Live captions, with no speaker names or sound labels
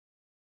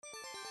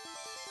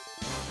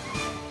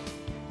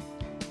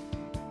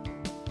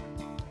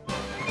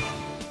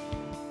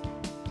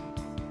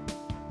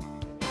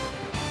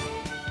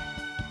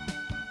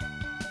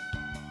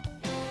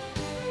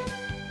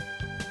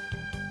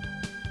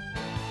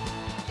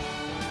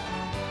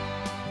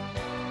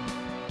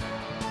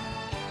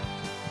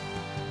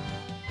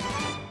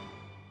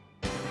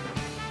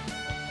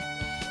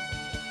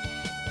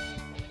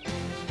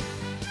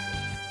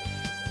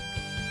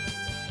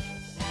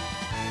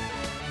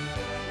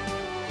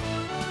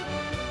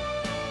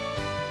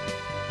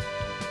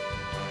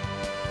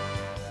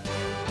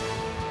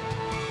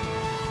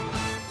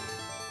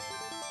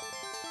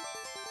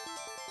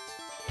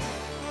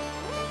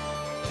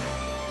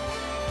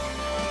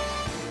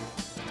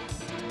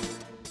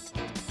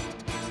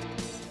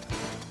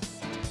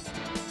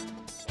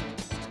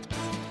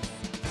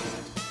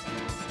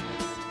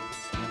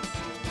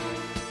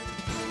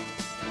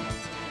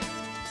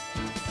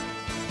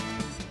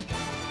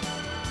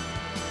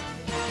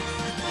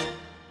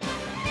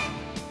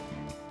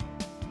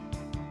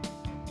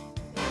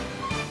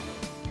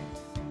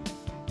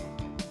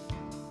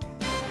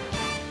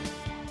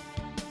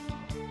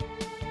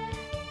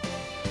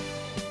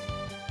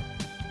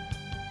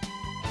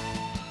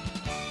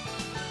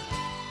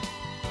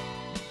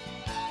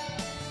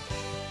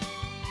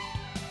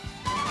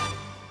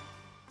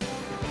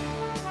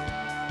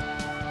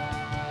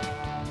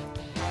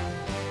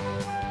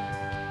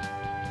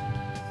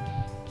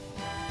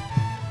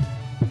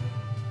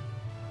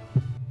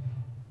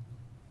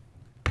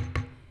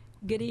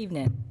Good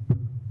evening.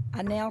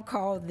 I now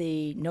call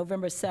the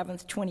November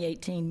 7th,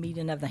 2018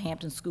 meeting of the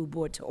Hampton School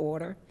Board to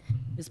order.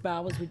 Ms.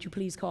 Bowers, would you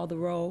please call the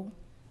roll?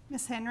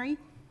 Ms. Henry?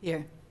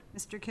 Here.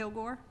 Mr.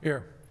 Kilgore?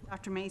 Here.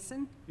 Dr.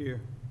 Mason? Here.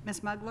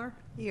 Ms. Mugler?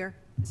 Here.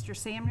 Mr.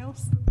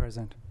 Samuels?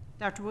 Present.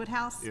 Dr.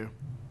 Woodhouse? Here.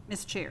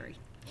 Ms. Cherry?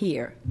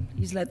 Here.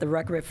 Please let the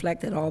record reflect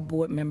that all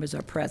board members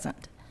are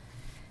present.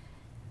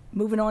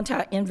 Moving on to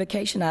our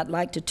invocation, I'd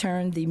like to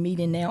turn the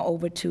meeting now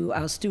over to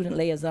our student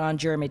liaison,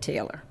 Jeremy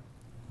Taylor.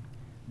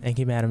 Thank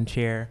you, Madam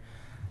Chair.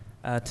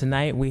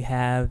 Tonight we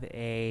have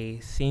a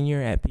senior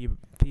at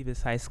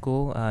Phoebus High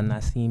School,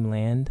 Naseem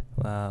Land,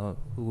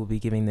 who will be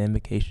giving the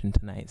invocation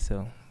tonight,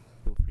 so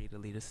feel free to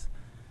lead us.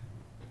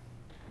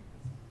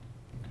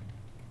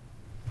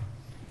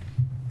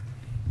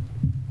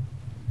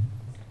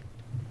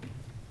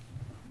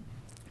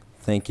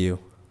 Thank you.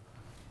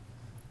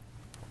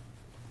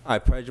 I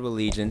pledge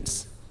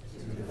allegiance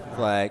to the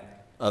flag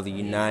of the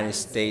United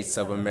States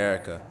of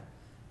America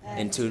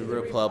and to the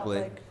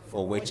republic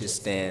for which it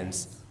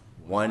stands,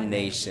 one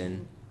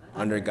nation,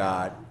 under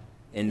God,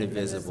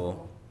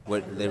 indivisible,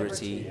 with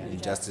liberty and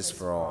justice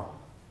for all.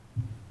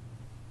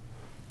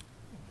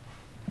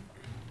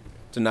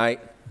 Tonight,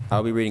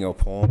 I'll be reading a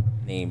poem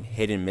named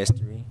Hidden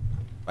Mystery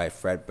by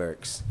Fred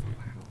Burks.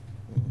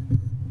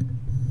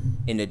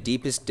 In the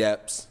deepest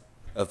depths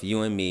of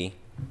you and me,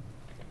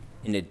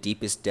 in the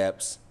deepest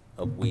depths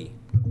of we,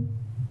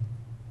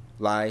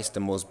 lies the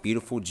most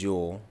beautiful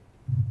jewel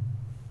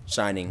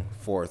shining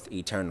forth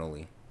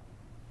eternally.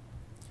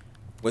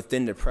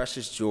 Within the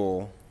precious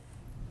jewel,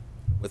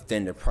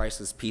 within the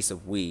priceless piece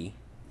of we,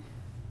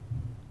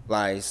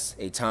 lies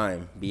a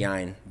time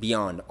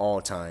beyond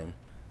all time,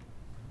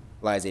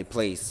 lies a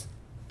place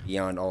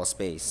beyond all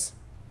space.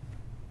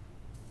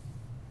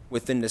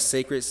 Within the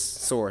sacred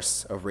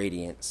source of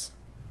radiance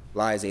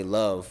lies a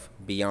love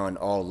beyond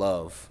all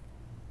love,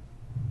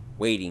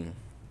 waiting,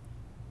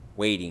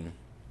 waiting,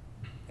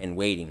 and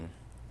waiting,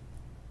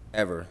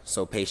 ever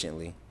so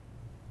patiently,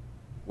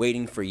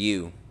 waiting for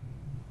you,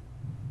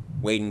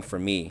 waiting for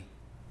me,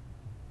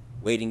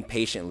 waiting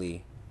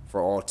patiently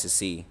for all to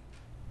see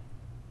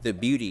the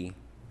beauty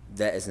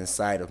that is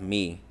inside of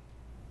me,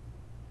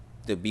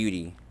 the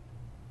beauty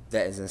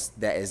that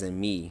is in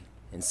me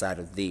inside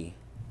of thee.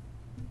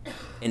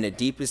 In the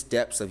deepest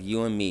depths of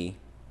you and me,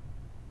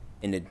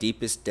 in the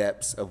deepest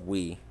depths of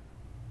we,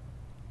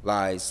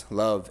 lies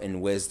love and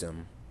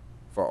wisdom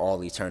for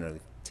all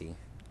eternity.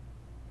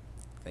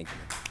 Thank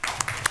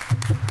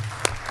you.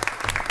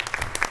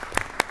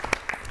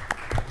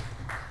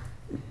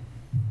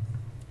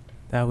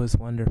 That was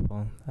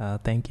wonderful.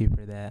 Thank you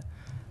for that.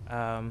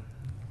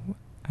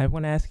 I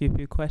want to ask you a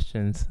few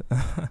questions.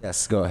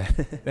 Yes, go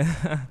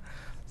ahead.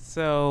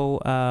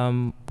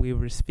 So we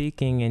were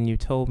speaking and you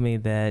told me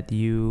that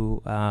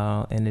you,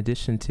 in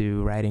addition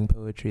to writing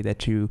poetry,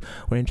 that you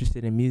were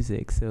interested in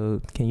music.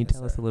 So can you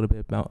tell us a little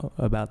bit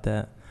about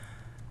that?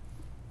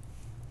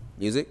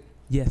 Music?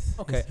 Yes.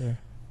 Okay. Yes, sir.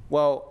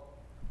 Well,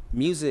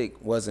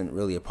 music wasn't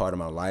really a part of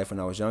my life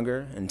when I was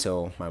younger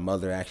until my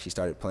mother actually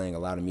started playing a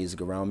lot of music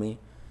around me.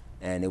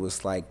 And it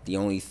was like the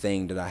only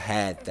thing that I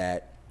had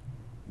that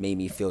made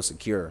me feel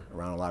secure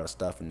around a lot of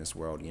stuff in this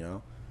world, you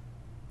know?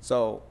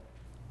 So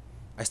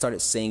I started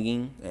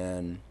singing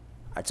and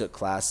I took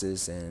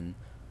classes, and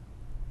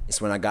it's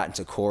when I got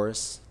into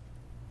chorus,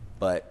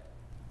 but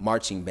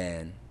marching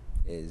band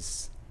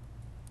is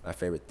my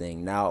favorite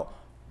thing. Now,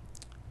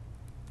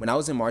 when I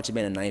was in marching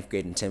band in 9th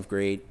grade and 10th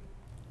grade,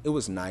 it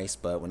was nice,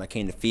 but when I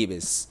came to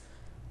Phoebus,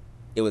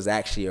 it was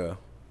actually a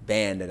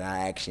band that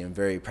I actually am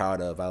very proud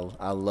of.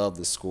 I love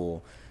the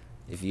school.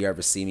 If you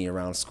ever see me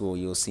around school,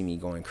 you'll see me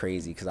going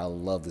crazy because I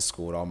love the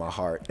school with all my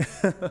heart.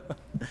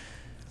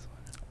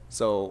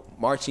 So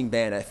marching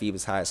band at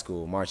Phoebus High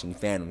School, marching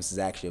phantoms, is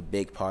actually a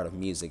big part of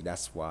music.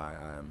 That's why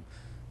I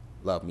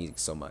love music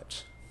so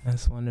much.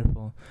 That's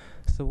wonderful.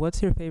 So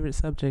what's your favorite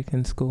subject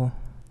in school?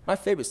 My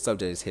favorite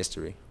subject is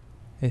history.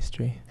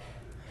 History.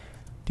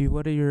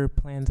 What are your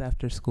plans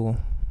after school?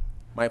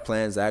 My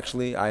plans,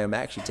 I am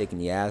actually taking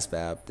the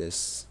ASVAB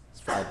this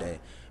Friday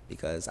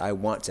because I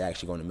want to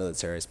actually go in the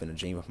military. It's been a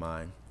dream of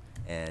mine.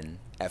 And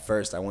at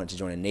first I wanted to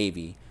join the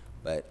Navy,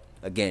 but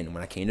again,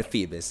 when I came to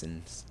Phoebus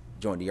and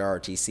joined the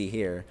ROTC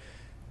here,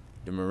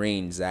 the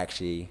Marines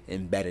actually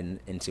embedded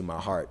into my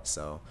heart.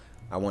 So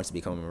I want to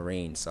become a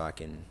Marine so I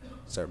can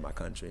serve my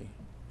country.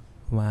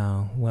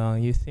 Wow. Well,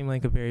 you seem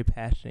like a very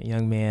passionate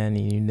young man,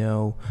 and you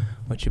know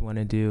what you want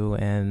to do,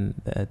 and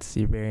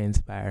you're very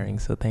inspiring.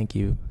 So thank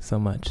you so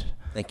much.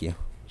 Thank you.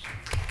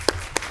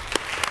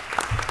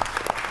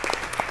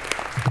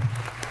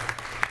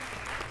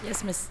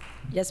 Yes,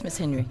 Miss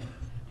Henry.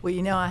 Well,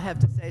 you know, I have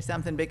to say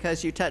something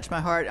because you touched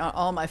my heart on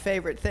all my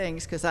favorite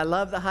things, because I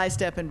love the high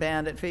stepping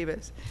band at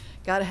Phoebus.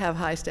 Got to have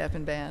high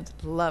stepping bands.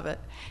 Love it.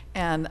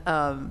 And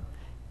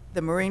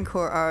the Marine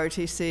Corps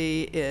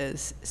ROTC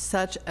is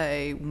such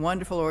a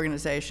wonderful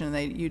organization.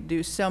 You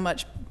do so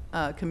much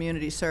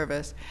community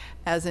service,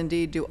 as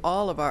indeed do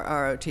all of our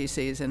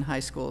ROTCs in high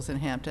schools in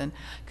Hampton.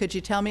 Could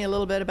you tell me a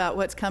little bit about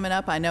what's coming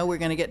up? I know we're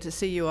going to get to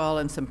see you all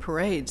in some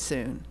parades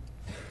soon.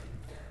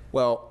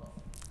 Well,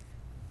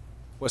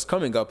 what's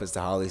coming up is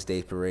the Holidays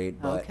Day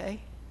Parade, but Okay.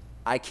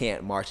 I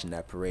can't march in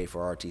that parade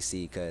for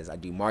RTC because I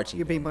do marching.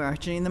 You'll be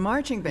marching in the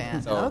marching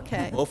band. So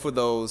Okay. both of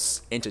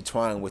those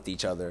intertwine with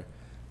each other.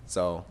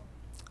 So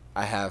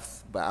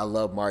but I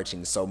love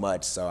marching so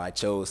much, so I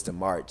chose to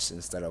march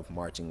instead of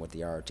marching with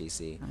the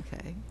ROTC.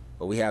 Okay.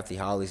 But we have the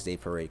Holidays Day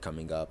Parade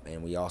coming up,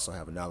 and we also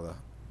have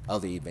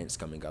other events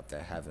coming up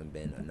that haven't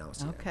been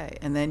announced yet. Okay,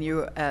 and then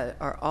you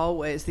are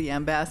always the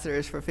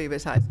ambassadors for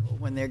Phoebus High School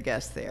when they're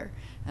guests there.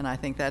 And I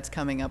think that's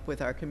coming up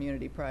with our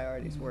Community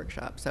Priorities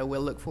Workshop. So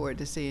we'll look forward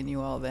to seeing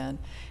you all then.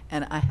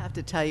 And I have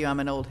to tell you,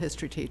 I'm an old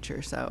history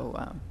teacher,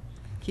 so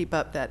keep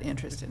up that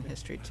interest in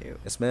history too.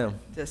 Yes, ma'am.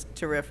 Just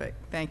terrific.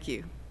 Thank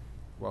you.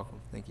 Welcome.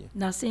 Thank you.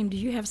 Nasim, do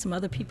you have some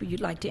other people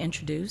you'd like to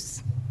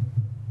introduce?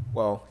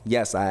 Well,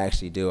 yes, I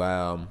actually do.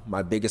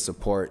 My biggest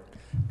support,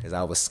 because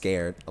I was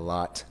scared a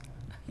lot,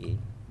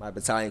 my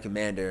battalion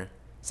commander,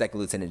 Second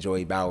Lieutenant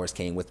Joey Bowers,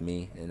 came with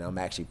me, and I'm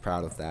actually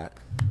proud of that.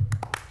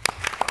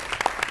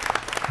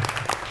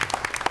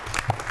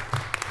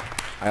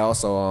 I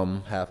also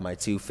have my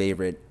two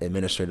favorite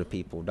administrative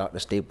people, Dr.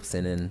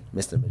 Stapleton and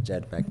Mr.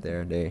 Majed back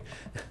there.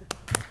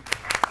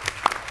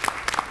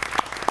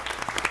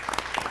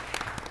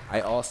 I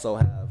also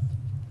have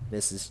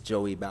Mrs.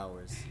 Joey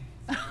Bowers.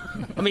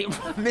 I mean,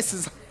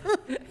 Mrs.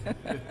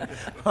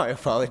 My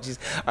apologies.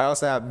 I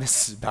also have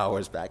Mrs.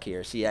 Bowers back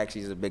here. She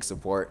actually is a big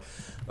support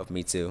of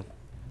me too.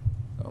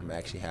 So I'm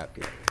actually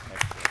happy.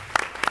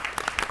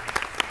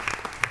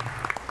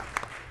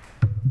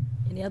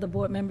 Any other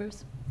board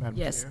members? Madam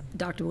Yes, Chair?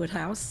 Dr.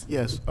 Woodhouse.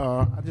 Yes,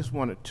 I just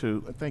wanted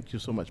to, thank you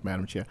so much,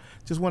 Madam Chair.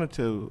 Just wanted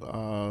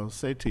to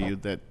say to you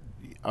that,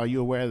 are you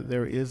aware that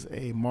there is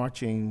a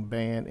marching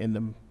band in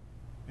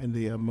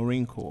the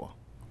Marine Corps?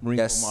 Marine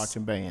Corps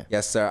marching band?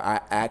 Yes, sir. I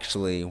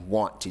actually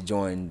want to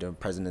join the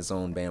President's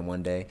Own band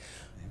one day,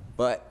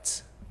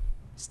 but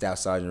Staff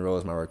Sergeant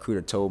Rose, my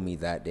recruiter, told me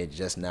that they're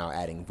just now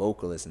adding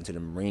vocalists into the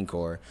Marine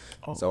Corps.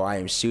 Oh. So I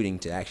am shooting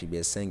to actually be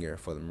a singer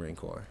for the Marine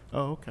Corps.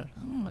 Oh, okay.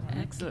 Oh,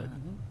 excellent.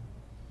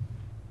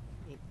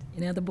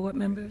 Any other board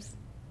members?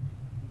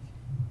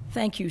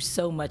 Thank you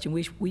so much, and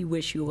we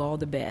wish you all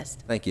the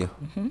best. Thank you.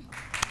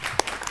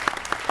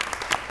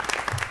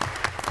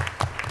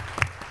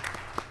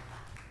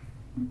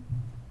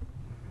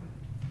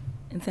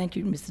 And thank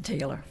you, Mr.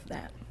 Taylor, for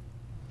that.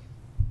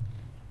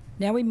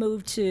 Now we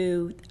move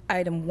to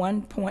item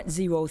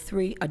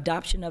 1.03,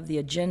 adoption of the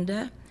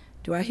agenda.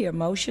 Do I hear a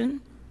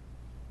motion?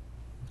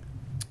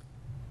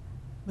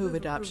 Move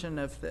adoption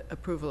of the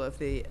approval of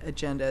the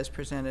agenda as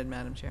presented,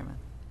 Madam Chairman.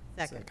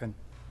 Second.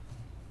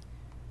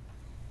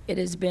 It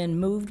has been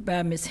moved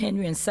by Ms.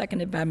 Henry and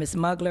seconded by Ms.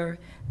 Mugler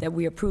that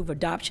we approve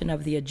adoption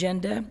of the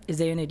agenda. Is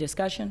there any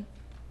discussion?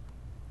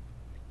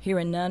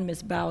 Hearing none,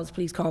 Ms. Bowers,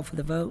 please call for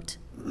the vote.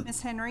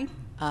 Ms. Henry,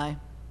 Aye.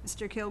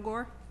 Mr.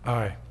 Kilgore,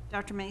 Aye.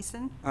 Dr.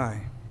 Mason,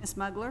 Aye. Ms.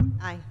 Mugler.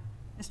 Aye.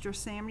 Mr.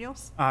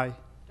 Samuels, Aye.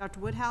 Dr.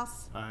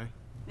 Woodhouse, Aye.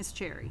 Ms.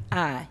 Cherry.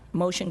 Aye.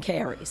 Motion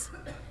carries.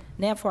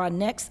 Now for our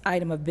next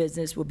item of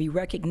business will be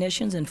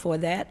recognitions, and for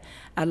that,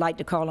 I'd like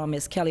to call on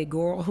Ms. Kelly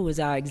Gorel, who is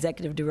our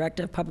Executive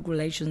Director of Public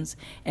Relations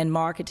and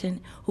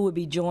Marketing, who will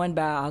be joined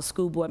by our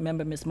school board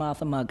member, Ms.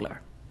 Martha Mugler.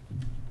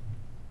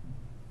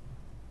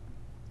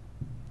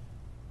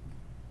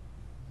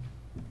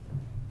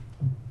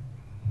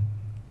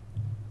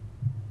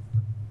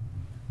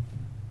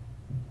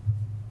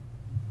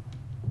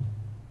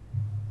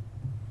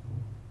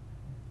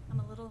 I'm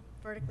a little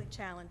vertically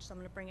challenged, so I'm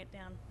going to bring it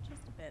down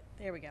just a bit.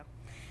 There we go.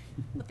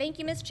 Well, thank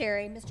you, Ms.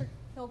 Cherry, Mr.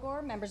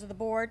 Kilgore, members of the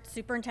board,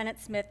 Superintendent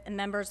Smith, and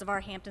members of our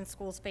Hampton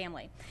Schools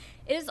family.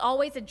 It is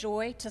always a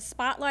joy to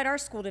spotlight our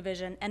school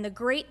division and the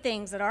great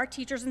things that our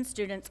teachers and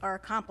students are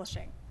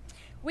accomplishing.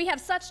 We have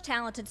such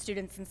talented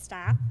students and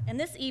staff, and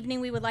this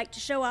evening we would like to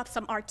show off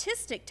some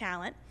artistic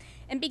talent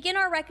and begin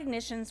our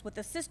recognitions with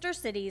the Sister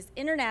Cities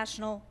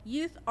International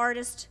Youth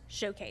Artist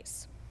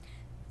Showcase.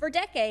 For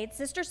decades,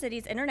 Sister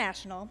Cities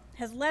International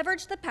has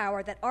leveraged the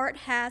power that art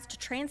has to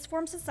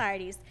transform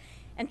societies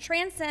and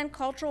transcend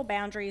cultural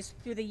boundaries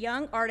through the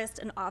Young Artist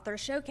and Author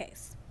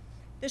Showcase.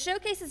 The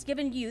showcase has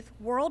given youth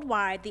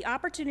worldwide the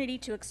opportunity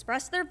to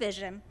express their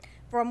vision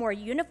for a more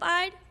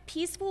unified,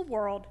 peaceful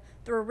world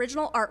through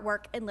original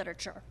artwork and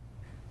literature.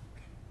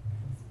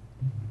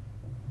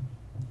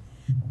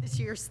 This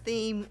year's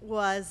theme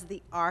was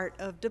the art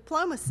of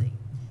diplomacy,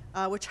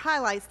 which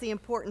highlights the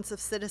importance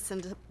of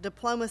citizen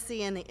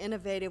diplomacy and the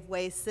innovative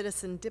ways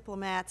citizen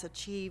diplomats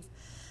achieve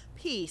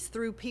peace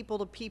through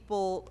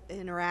people-to-people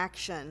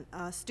interaction.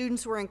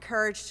 Students were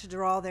encouraged to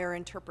draw their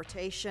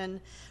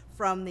interpretation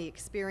from the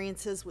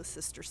experiences with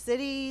sister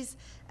cities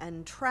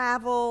and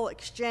travel,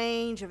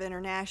 exchange of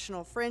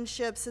international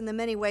friendships, and the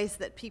many ways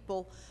that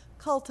people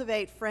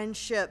cultivate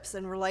friendships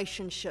and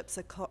relationships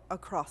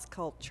across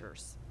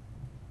cultures.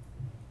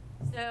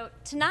 So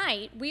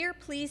tonight, we are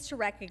pleased to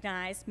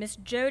recognize Miss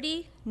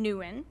Jody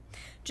Nguyen.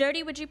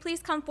 Jody, would you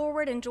please come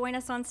forward and join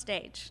us on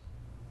stage?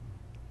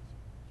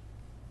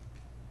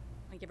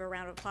 I'll give her a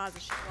round of applause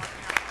as she's walking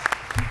out.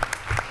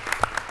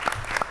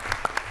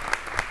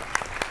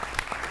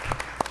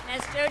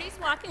 As Jody's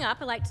walking up,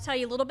 I'd like to tell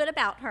you a little bit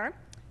about her.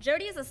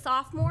 Jody is a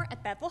sophomore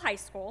at Bethel High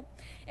School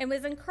and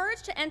was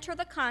encouraged to enter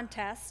the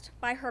contest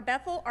by her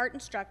Bethel art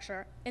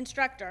instructor,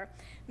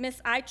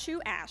 Miss Aichu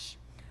Ash.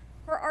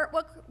 Her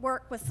artwork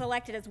work was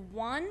selected as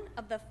one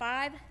of the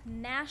 5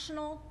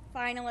 national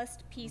finalist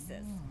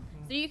pieces.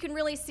 So you can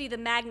really see the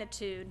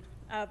magnitude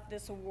of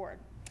this award.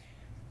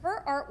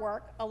 Her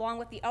artwork, along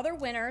with the other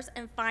winners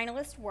and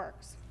finalist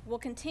works, will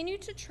continue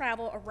to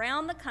travel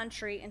around the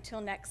country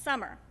until next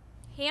summer.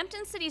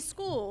 Hampton City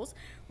Schools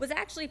was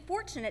actually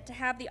fortunate to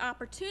have the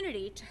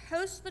opportunity to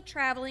host the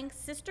traveling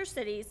Sister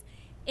Cities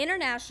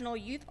International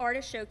Youth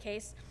Artist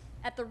Showcase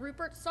at the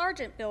Rupert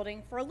Sargent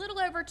Building for a little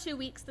over 2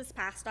 weeks this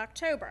past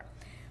October.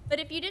 But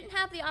if you didn't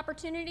have the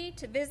opportunity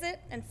to visit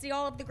and see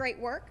all of the great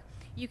work,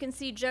 you can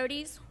see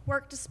Jody's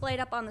work displayed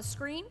up on the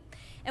screen.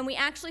 And we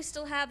actually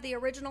still have the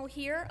original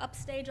here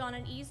upstage on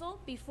an easel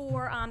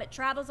before it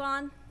travels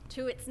on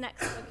to its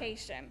next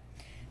location.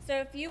 So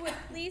if you would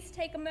please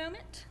take a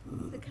moment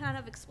to kind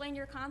of explain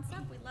your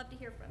concept, we'd love to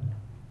hear from you.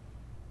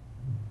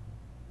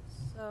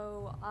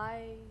 So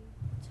I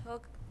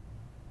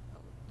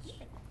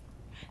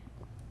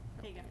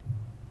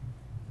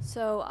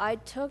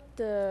took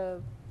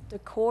the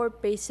core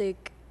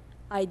basic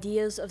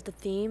ideas of the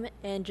theme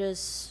and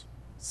just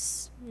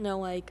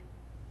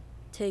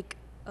take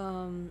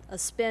a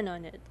spin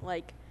on it,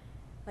 like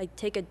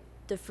take a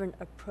different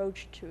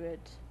approach to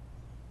it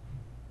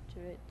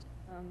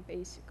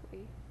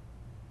basically.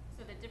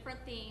 So the different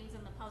themes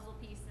and the puzzle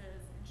pieces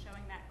and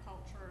showing that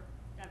culture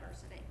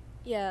diversity.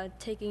 Yeah,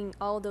 taking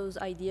all those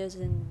ideas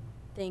and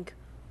think,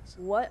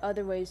 what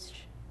other ways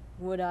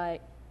would I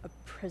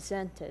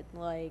present it?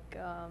 Like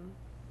a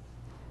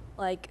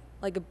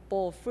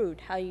bowl of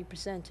fruit, how you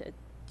present it?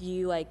 Do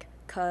you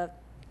cut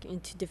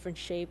into different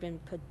shape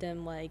and put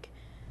them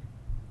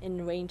in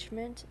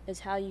arrangement? Is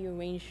how you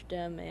arrange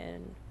them.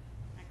 And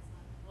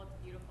excellent. Well, it's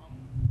beautiful.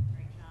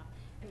 Great job.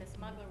 And Ms.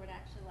 Mugler would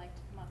actually like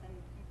to come up and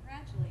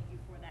congratulate you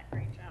for that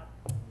great job.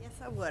 Yes,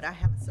 I would. I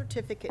have a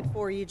certificate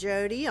for you,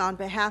 Jody, on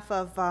behalf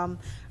of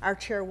our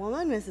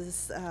chairwoman,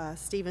 Mrs.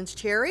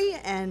 Stevens-Cherry,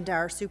 and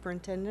our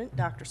superintendent,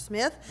 Dr.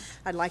 Smith.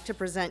 I'd like to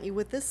present you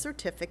with this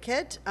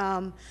certificate.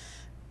 And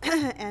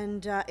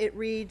it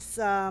reads,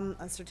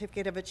 a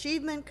certificate of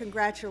achievement.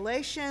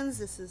 Congratulations.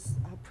 This is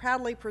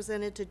proudly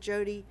presented to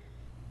Jody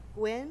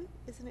Gwynn,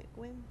 isn't it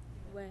Gwynn?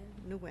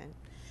 Nguyen,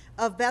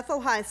 of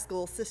Bethel High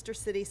School, Sister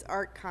Cities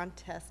Art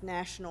Contest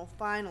National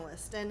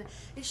Finalist. And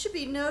it should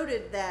be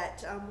noted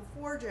that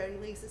before Jody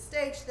leaves the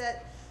stage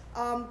that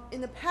in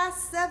the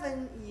past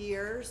 7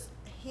 years,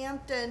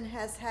 Hampton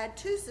has had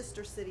 2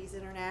 Sister Cities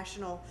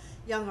International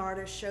Young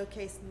Artists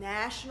Showcase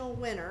national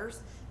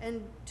winners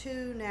and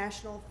 2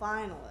 national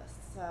finalists.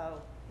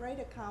 So great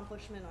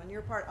accomplishment on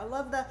your part. I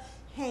love the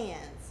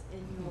hands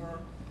in your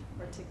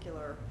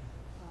particular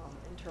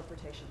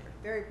interpretation here.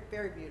 Very,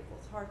 very beautiful.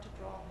 It's hard to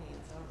draw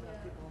hands. I don't know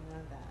if people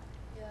know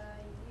that. yeah,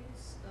 I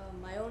use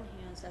my own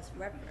hands as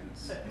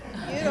reference.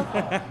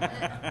 Beautiful.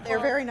 They're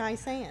very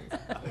nice hands.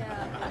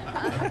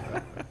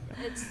 Yeah,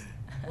 it's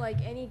like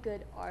any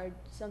good art.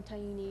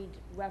 Sometimes you need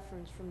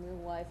reference from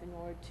real life in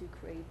order to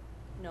create,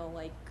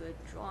 good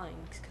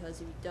drawings.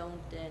 Because if you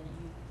don't, then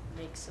you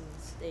make some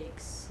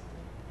mistakes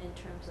in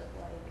terms of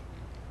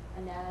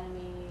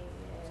anatomy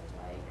and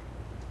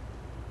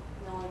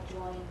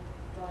drawing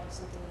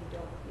something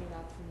you're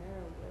not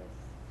familiar with.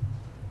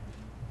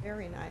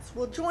 Very nice.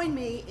 Well, join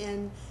me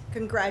in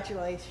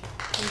congratulations.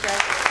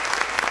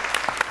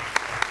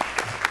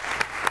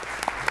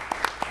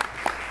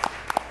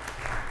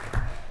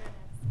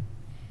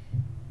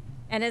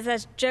 And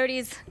as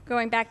Jody's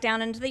going back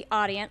down into the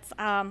audience,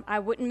 I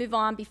wouldn't move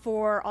on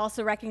before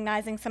also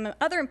recognizing some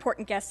other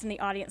important guests in the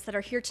audience that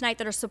are here tonight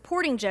that are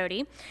supporting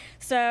Jody.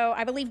 So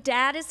I believe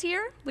Dad is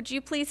here. Would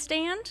you please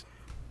stand?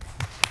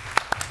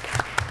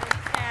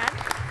 Dad.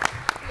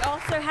 We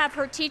also have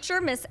her teacher,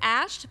 Miss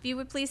Ash. If you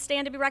would please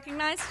stand to be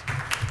recognized.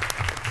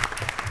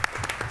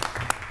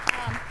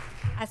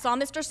 I saw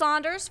Mr.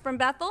 Saunders from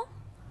Bethel,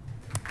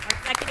 our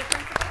executive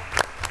principal.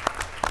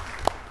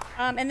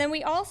 And then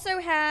we also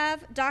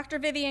have Dr.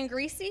 Vivian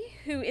Greasy,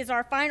 who is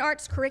our fine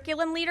arts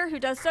curriculum leader, who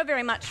does so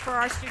very much for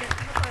our students in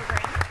the program.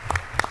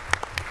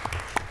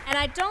 And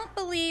I don't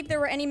believe there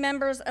were any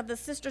members of the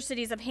Sister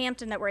Cities of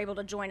Hampton that were able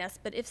to join us,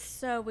 but if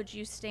so, would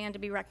you stand to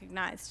be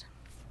recognized?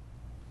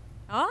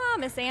 Ah,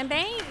 Miss Ann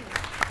Bain.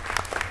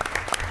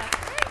 That's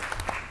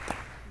great.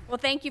 Well,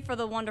 thank you for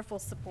the wonderful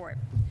support.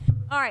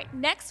 All right,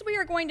 next we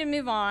are going to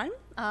move on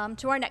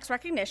to our next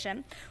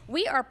recognition.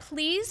 We are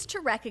pleased to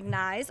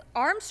recognize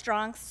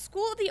Armstrong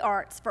School of the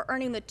Arts for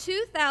earning the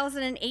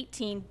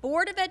 2018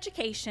 Board of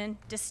Education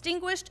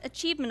Distinguished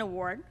Achievement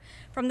Award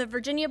from the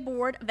Virginia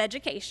Board of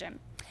Education.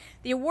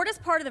 The award is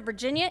part of the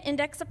Virginia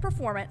Index of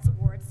Performance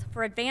Awards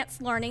for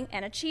Advanced Learning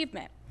and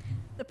Achievement.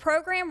 The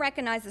program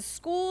recognizes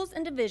schools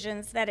and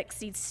divisions that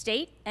exceed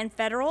state and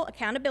federal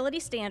accountability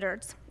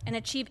standards and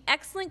achieve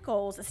excellent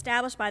goals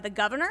established by the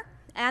governor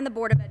and the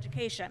Board of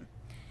Education.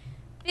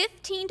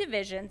 15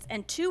 divisions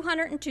and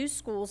 202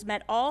 schools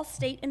met all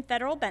state and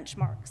federal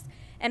benchmarks,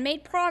 and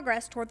made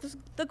progress toward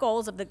the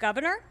goals of the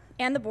Governor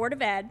and the Board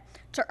of Ed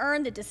to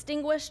earn the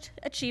Distinguished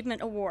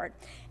Achievement Award.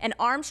 And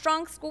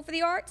Armstrong School for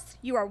the Arts,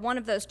 you are one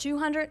of those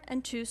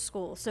 202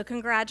 schools, so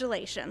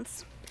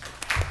congratulations.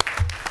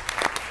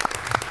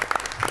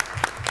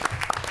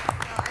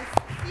 I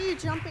see you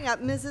jumping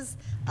up, Mrs.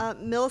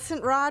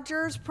 Millicent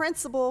Rogers,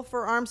 principal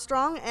for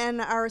Armstrong, and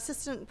our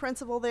assistant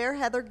principal there,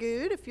 Heather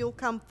Good, if you'll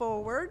come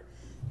forward.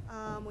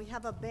 We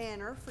have a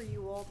banner for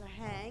you all to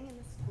hang in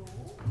the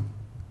school.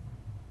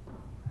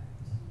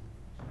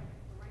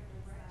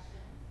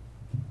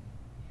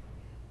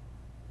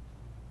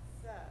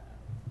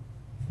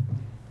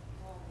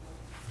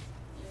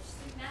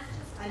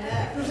 I know.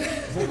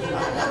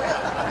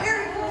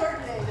 Very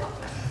coordinated.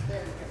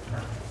 There we go.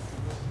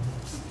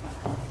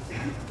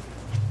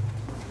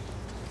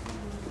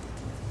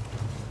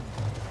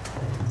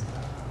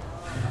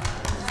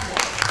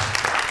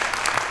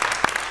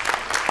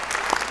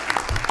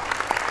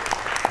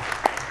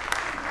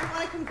 I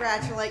want to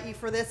congratulate you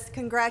for this.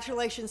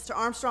 Congratulations to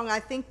Armstrong. I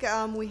think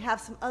we have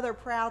some other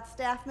proud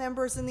staff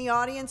members in the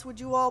audience.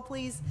 Would you all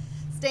please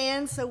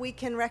stand so we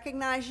can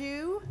recognize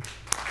you?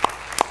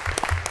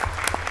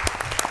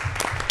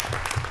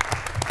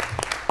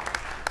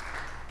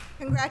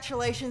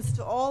 Congratulations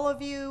to all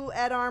of you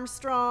at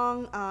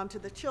Armstrong, to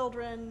the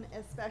children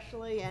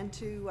especially, and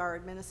to our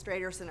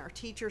administrators and our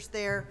teachers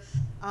there.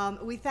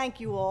 We thank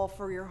you all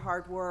for your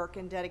hard work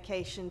and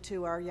dedication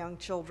to our young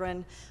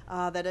children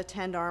that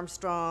attend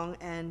Armstrong,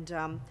 and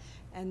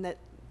that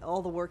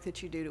all the work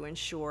that you do to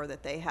ensure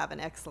that they have an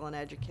excellent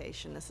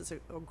education. This is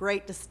a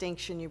great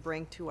distinction you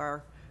bring to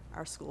our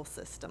school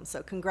system.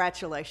 So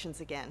congratulations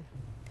again.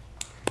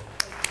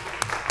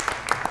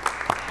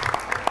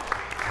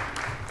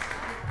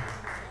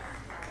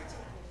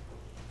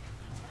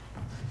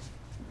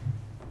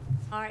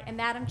 All right, and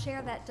Madam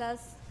Chair, that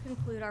does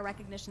conclude our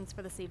recognitions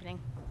for this evening.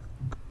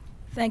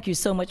 Thank you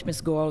so much,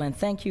 Ms. Goyle, and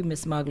thank you,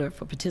 Ms. Mugler,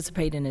 for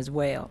participating as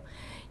well.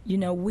 You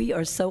know, we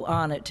are so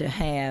honored to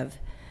have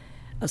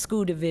a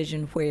school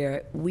division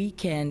where we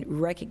can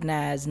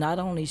recognize not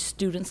only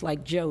students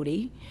like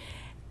Jody,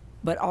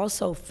 but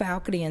also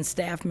faculty and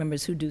staff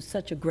members who do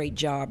such a great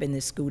job in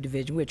this school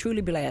division. We're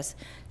truly blessed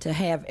to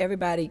have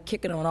everybody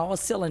kicking on all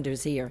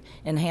cylinders here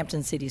in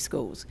Hampton City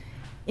Schools.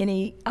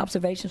 Any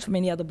observations from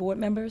any other board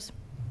members?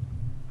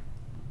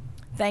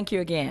 Thank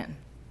you again.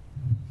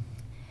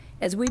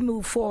 As we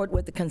move forward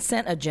with the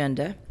consent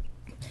agenda,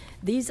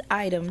 these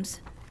items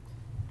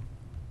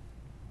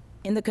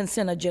in the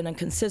consent agenda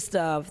consist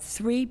of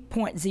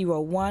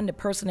 3.01, the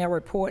personnel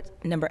report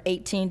number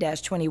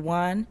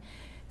 18-21,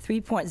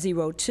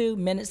 3.02,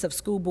 minutes of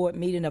school board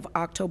meeting of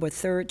October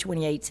 3rd,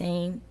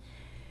 2018,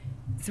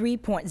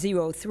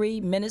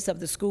 3.03, minutes of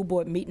the school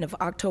board meeting of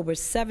October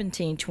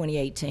 17,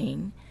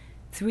 2018,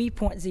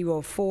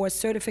 3.04,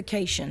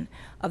 certification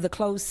of the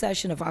closed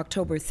session of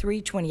October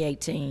 3,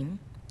 2018,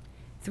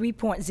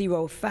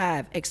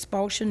 3.05,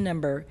 expulsion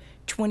number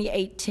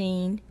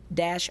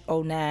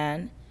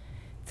 2018-09,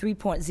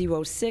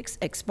 3.06,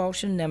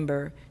 expulsion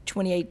number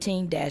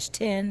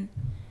 2018-10,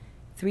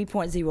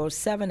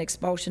 3.07,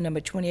 expulsion number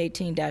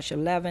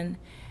 2018-11,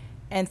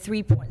 and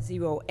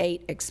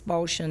 3.08,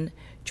 expulsion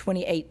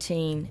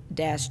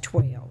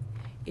 2018-12.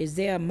 Is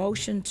there a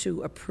motion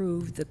to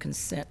approve the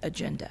consent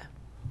agenda?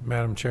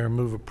 Madam Chair,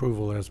 move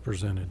approval as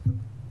presented.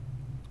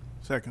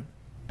 Second.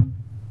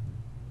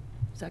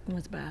 Second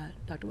was by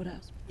Dr.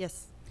 Woodhouse.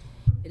 Yes.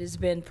 It has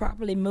been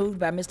properly moved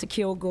by Mr.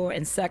 Kilgore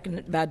and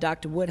seconded by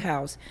Dr.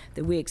 Woodhouse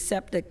that we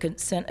accept the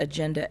consent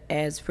agenda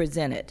as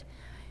presented.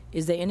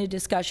 Is there any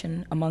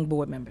discussion among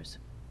board members?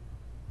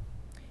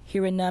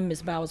 Hearing none,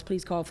 Ms. Bowers,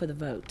 please call for the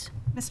vote.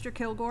 Mr.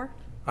 Kilgore?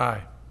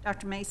 Aye.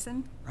 Dr.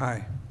 Mason?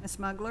 Aye. Ms.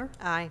 Mugler?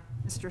 Aye.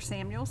 Mr.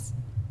 Samuels?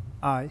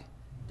 Aye.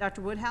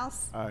 Dr.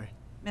 Woodhouse? Aye.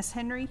 Ms.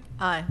 Henry?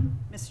 Aye.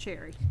 Ms.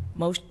 Cherry?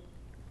 Motion.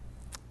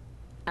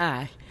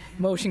 Aye.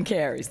 Motion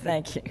carries.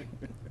 Thank you.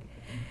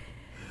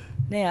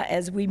 Now,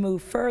 as we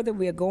move further,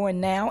 we are going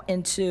now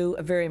into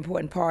a very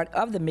important part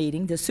of the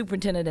meeting, the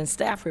superintendent and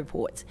staff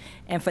reports.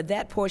 And for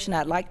that portion,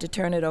 I'd like to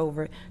turn it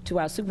over to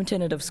our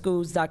superintendent of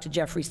schools, Dr.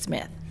 Jeffrey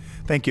Smith.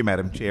 Thank you,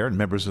 Madam Chair and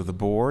members of the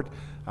board.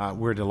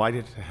 We're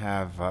delighted to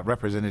have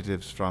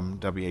representatives from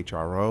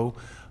WHRO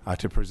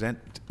to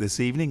present this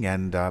evening,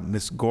 and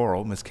Ms.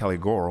 Kelly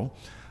Gorel,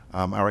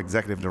 our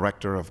Executive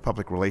Director of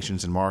Public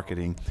Relations and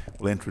Marketing,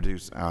 will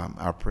introduce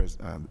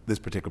this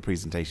particular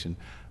presentation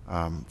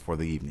for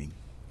the evening.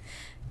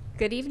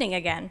 Good evening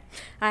again.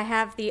 I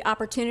have the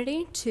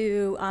opportunity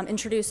to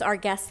introduce our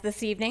guests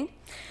this evening.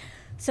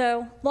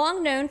 So,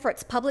 long known for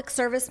its public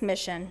service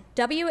mission,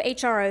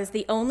 WHRO is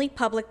the only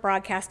public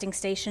broadcasting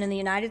station in the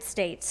United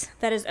States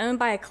that is owned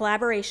by a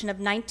collaboration of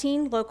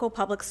 19 local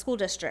public school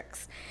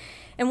districts.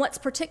 And what's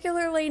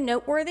particularly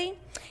noteworthy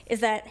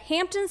is that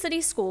Hampton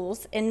City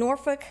Schools and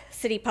Norfolk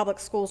City Public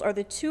Schools are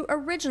the two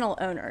original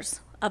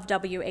owners of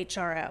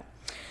WHRO.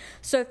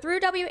 So through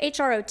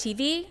WHRO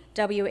TV,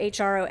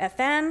 WHRO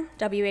FM,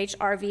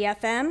 WHRV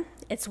FM,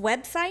 its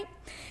website,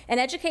 and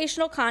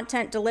educational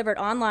content delivered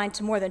online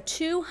to more than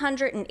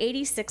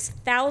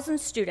 286,000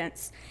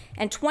 students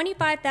and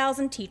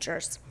 25,000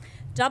 teachers.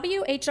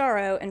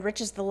 WHRO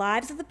enriches the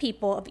lives of the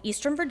people of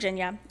Eastern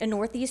Virginia and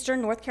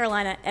northeastern North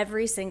Carolina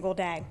every single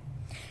day.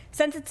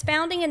 Since its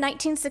founding in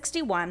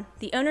 1961,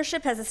 the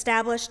ownership has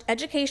established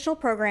educational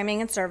programming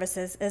and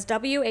services as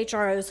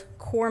WHRO's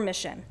core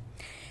mission.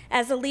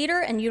 As a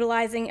leader in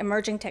utilizing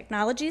emerging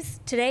technologies,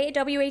 today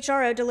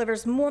WHRO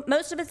delivers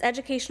most of its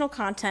educational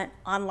content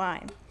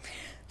online.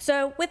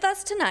 So with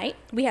us tonight,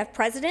 we have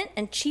President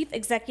and Chief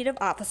Executive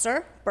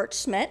Officer Bert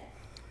Schmidt.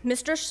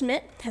 Mr.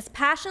 Schmidt has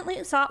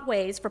passionately sought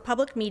ways for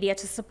public media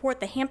to support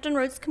the Hampton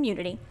Roads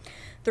community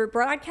through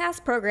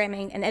broadcast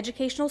programming and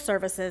educational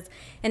services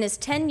in his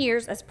 10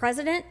 years as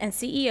President and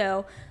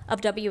CEO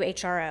of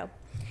WHRO.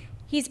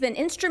 He's been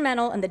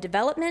instrumental in the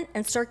development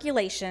and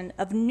circulation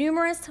of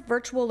numerous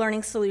virtual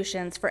learning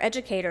solutions for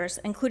educators,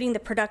 including the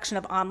production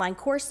of online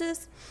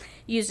courses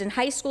used in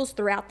high schools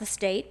throughout the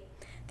state,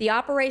 the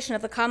operation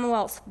of the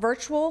Commonwealth's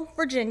virtual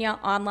Virginia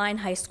online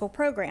high school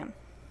program.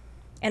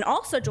 And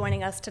also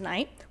joining us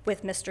tonight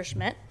with Mr.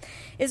 Schmidt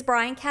is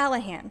Brian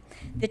Callahan,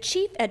 the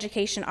Chief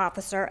Education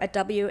Officer at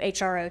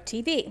WHRO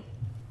TV.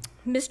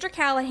 Mr.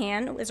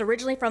 Callahan is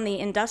originally from the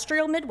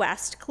industrial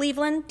Midwest,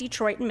 Cleveland,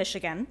 Detroit, and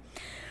Michigan.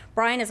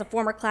 Brian is a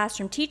former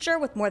classroom teacher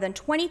with more than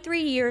 23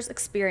 years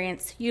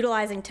experience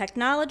utilizing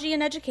technology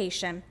in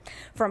education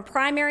from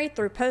primary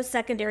through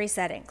post-secondary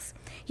settings.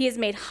 He has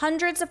made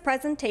hundreds of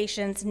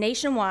presentations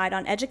nationwide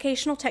on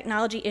educational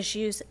technology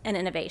issues and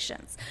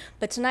innovations.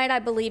 But tonight I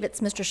believe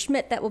it's Mr.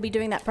 Schmidt that will be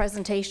doing that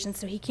presentation,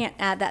 so he can't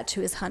add that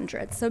to his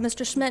hundreds. So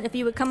Mr. Schmidt, if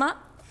you would come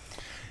up.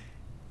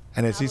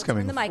 And as he's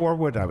coming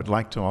forward, I would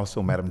like to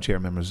also, Madam Chair,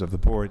 members of the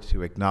board,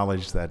 to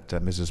acknowledge that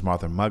Mrs.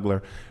 Martha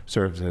Mugler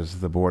serves as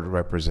the board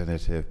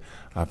representative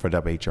for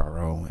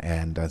WHRO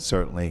and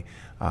certainly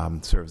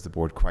serves the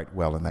board quite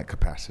well in that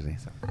capacity.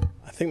 So.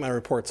 I think my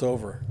report's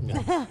over.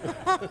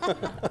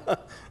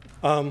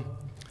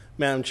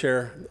 Madam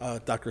Chair,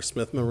 Dr.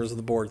 Smith, members of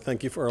the board,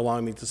 thank you for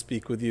allowing me to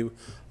speak with you.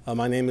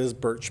 My name is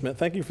Bert Schmidt.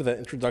 Thank you for that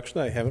introduction.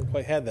 I haven't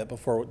quite had that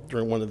before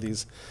during one of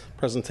these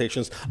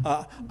presentations.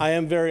 I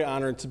am very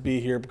honored to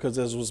be here because,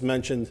 as was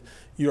mentioned,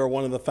 you are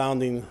one of the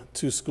founding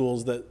two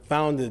schools that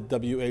founded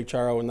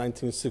WHRO in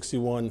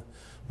 1961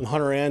 when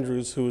Hunter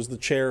Andrews, who was the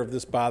chair of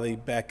this body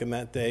back in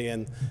that day,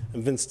 and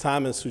Vince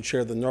Thomas, who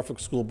chaired the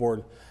Norfolk School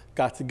Board,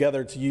 got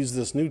together to use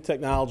this new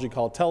technology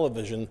called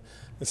television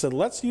and said,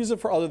 let's use it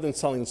for other than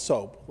selling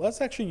soap.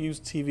 Let's actually use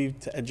TV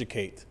to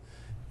educate.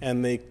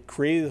 And they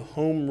created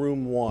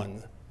Homeroom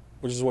 1,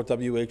 which is what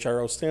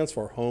WHRO stands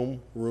for,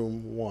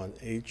 Homeroom 1,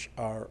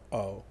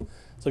 H-R-O.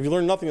 So if you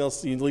learn nothing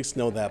else, you at least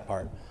know that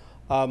part.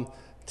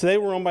 Today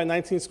we're owned by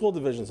 19 school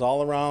divisions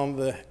all around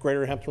the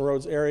greater Hampton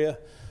Roads area.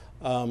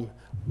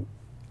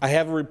 I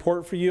have a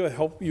report for you. I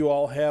hope you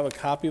all have a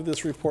copy of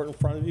this report in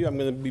front of you. I'm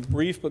going to be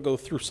brief, but go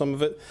through some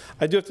of it.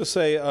 I do have to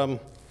say,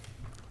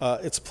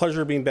 it's a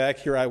pleasure being back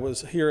here. I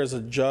was here as a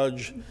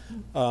judge,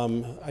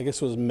 I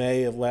guess it was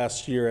May of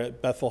last year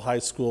at Bethel High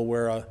School,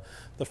 where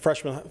the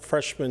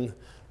freshmen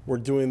were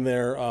doing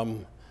their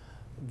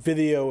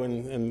video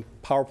and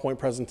PowerPoint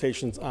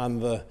presentations on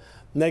the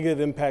negative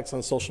impacts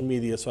on social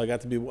media. So I got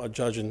to be a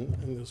judge, and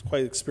it was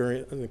quite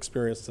an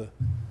experience to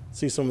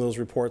see some of those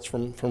reports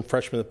from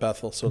freshmen at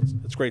Bethel. So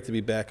it's great to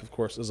be back, of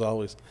course, as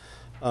always.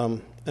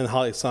 And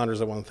Holly Saunders,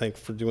 I want to thank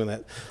for doing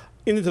that.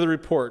 Into the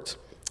report.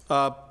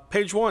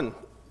 Page 1.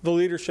 The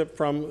leadership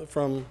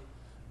from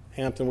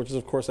Hampton, which is,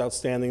 of course,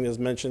 outstanding. As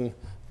mentioned,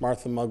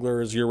 Martha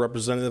Mugler is your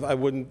representative. I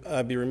wouldn't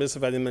be remiss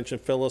if I didn't mention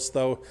Phyllis,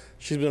 though.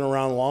 She's been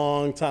around a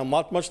long time,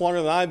 much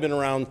longer than I've been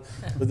around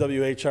with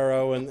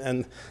WHRO,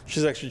 and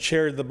she's actually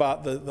chaired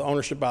the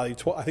ownership body,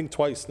 I think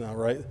twice now,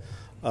 right?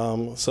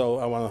 So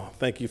I want to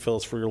thank you,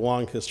 Phyllis, for your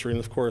long history. And,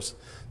 of course,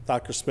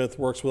 Dr. Smith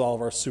works with all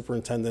of our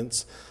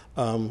superintendents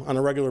on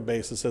a regular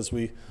basis as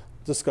we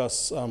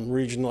discuss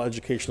regional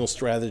educational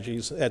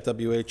strategies at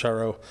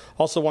WHRO.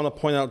 Also want to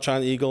point out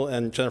John Eagle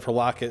and Jennifer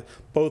Lockett,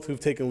 both who've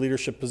taken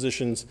leadership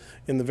positions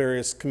in the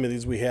various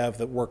committees we have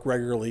that work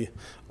regularly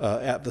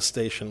at the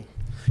station.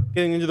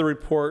 Getting into the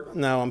report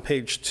now on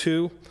page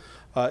 2,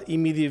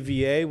 eMedia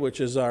VA, which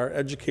is our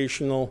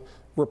educational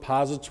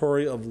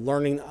repository of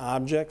learning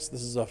objects.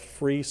 This is a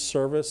free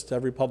service to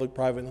every public,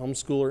 private, and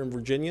homeschooler in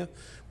Virginia.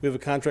 We have a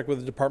contract with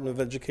the Department of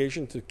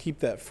Education to keep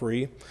that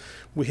free.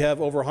 We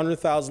have over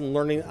 100,000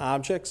 learning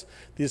objects.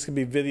 These can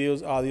be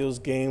videos,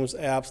 audios, games,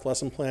 apps,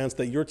 lesson plans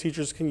that your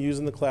teachers can use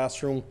in the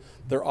classroom.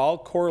 They're all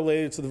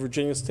correlated to the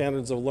Virginia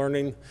Standards of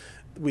Learning.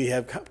 We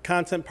have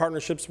content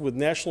partnerships with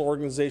national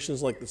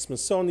organizations like the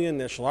Smithsonian,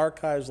 National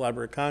Archives,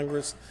 Library of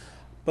Congress,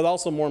 but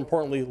also, more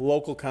importantly,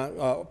 local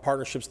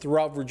partnerships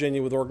throughout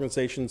Virginia with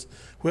organizations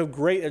who have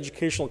great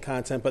educational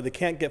content, but they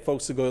can't get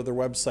folks to go to their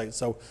website.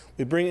 So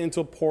we bring it into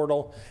a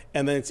portal,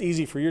 and then it's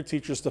easy for your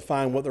teachers to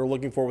find what they're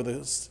looking for with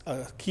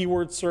a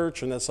keyword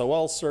search, an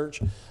SOL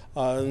search,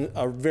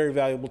 a very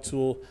valuable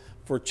tool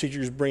for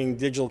teachers bringing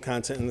digital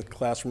content in the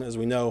classroom. As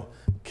we know,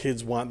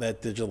 kids want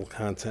that digital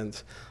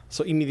content.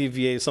 So eMedia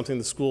VA is something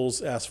the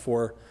schools ask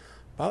for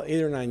about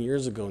 8 or 9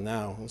 years ago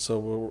now. And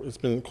so it's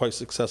been quite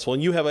successful.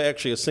 And you have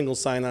actually a single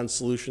sign-on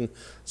solution.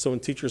 So when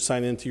teachers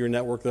sign into your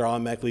network, they're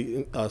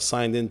automatically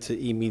signed into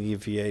eMedia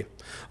VA.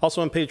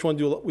 Also on page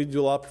 1, we do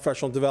a lot of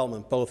professional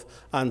development, both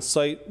on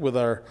site with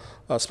our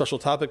special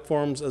topic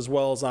forums as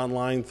well as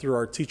online through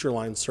our teacher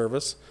line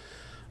service.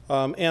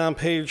 And on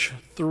page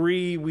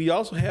 3, we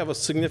also have a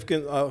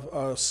significant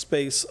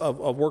space of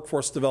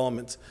workforce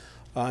development.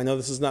 I know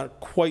this is not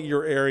quite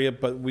your area,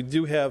 but we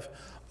do have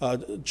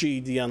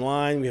GED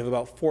Online. We have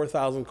about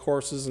 4,000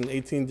 courses in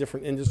 18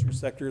 different industry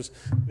sectors.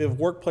 We have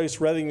workplace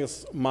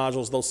readiness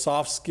modules, those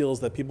soft skills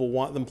that people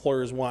want, the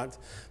employers want,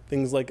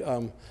 things like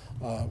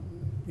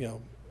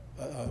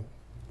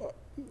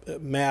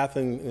math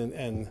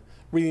and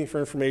reading for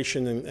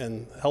information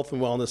and health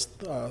and wellness,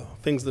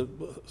 things that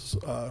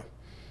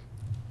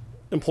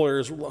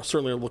employers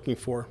certainly are looking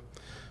for.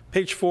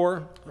 Page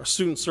 4, our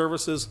student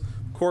services.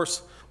 Of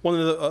course, one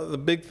of the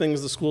big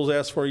things the schools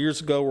asked for years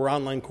ago were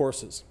online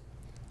courses.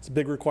 It's a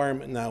big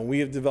requirement now. We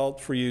have developed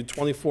for you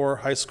 24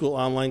 high school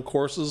online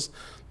courses.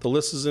 The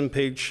list is in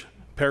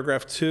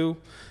paragraph 2.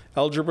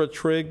 Algebra,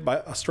 trig,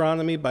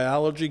 astronomy,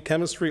 biology,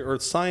 chemistry,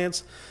 earth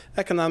science,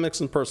 economics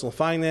and personal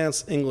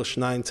finance, English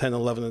 9, 10,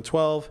 11, and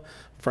 12,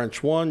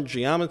 French 1,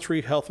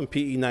 geometry, health and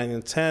PE 9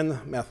 and 10,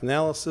 math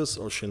analysis,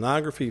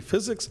 oceanography,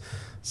 physics,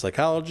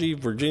 psychology,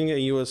 Virginia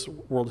and U.S.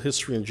 world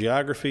history and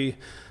geography,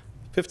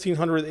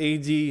 1500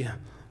 AD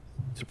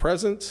to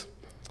present,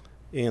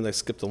 and I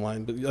skipped a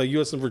line, but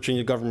U.S. and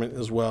Virginia government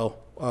as well.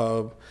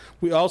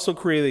 We also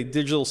created a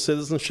digital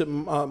citizenship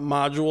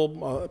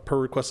module per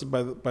requested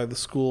by the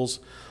schools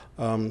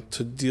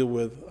to deal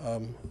with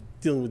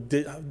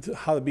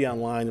how to be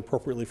online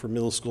appropriately for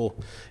middle school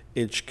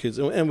age kids.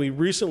 And we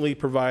recently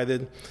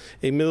provided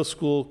a middle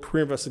school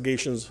career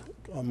investigations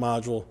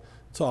module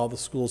to all the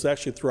schools,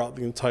 actually throughout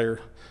the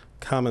entire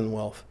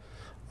Commonwealth.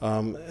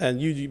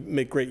 And you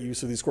make great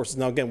use of these courses.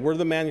 Now, again, we're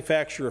the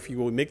manufacturer, if you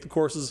will. We make the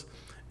courses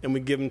and we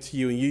give them to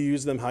you, and you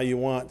use them how you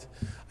want.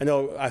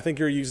 I think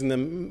you're using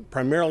them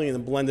primarily in a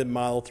blended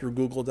model through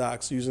Google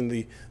Docs, using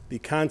the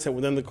content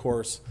within the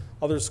course.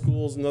 Other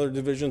schools and other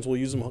divisions will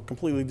use them a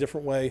completely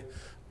different way,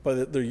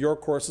 but they're your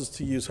courses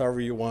to use however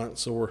you want,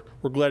 so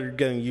we're glad you're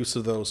getting use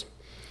of those.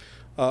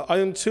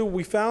 Item 2,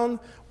 we found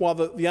while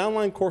the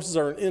online courses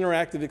are an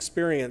interactive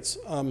experience,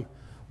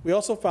 we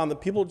also found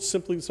that people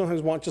simply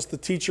sometimes want just the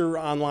teacher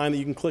online that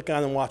you can click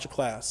on and watch a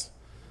class.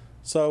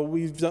 So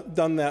we've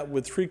done that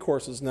with 3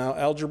 courses now,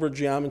 algebra,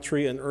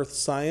 geometry, and earth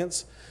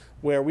science,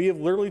 where we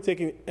have literally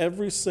taken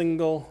every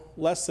single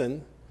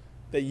lesson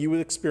that you would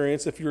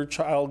experience if you're a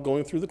child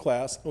going through the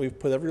class, and we've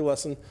put every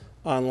lesson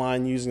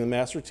online using the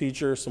master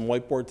teacher, some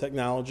whiteboard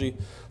technology.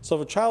 So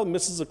if a child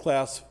misses a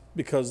class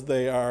because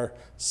they are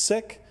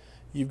sick,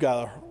 you've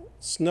got a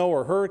snow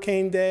or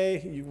hurricane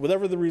day,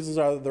 whatever the reasons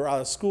are that they're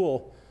out of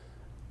school,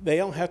 they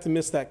don't have to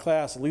miss that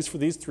class, at least for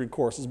these 3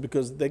 courses,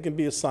 because they can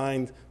be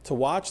assigned to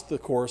watch the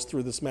course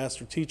through this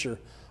master teacher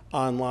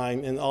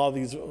online, and all of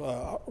these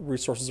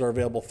resources are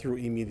available through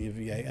eMedia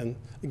VA. And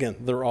again,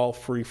 they're all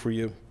free for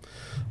you.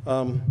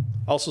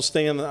 Also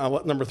staying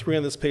on number 3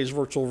 on this page,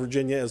 Virtual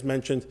Virginia, as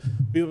mentioned,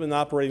 we've been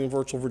operating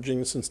Virtual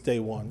Virginia since day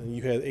 1, and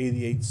you had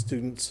 88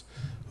 students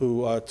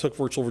who took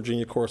Virtual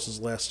Virginia courses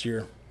last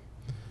year.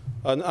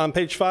 On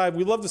page 5,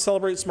 we love to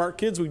celebrate smart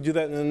kids. We do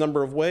that in a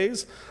number of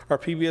ways. Our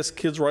PBS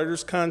Kids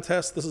Writers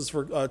Contest, this is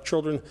for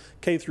children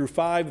K through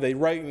 5. They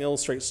write and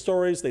illustrate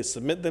stories. They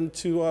submit them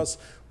to us.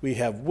 We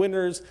have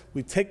winners.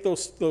 We take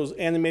those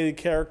animated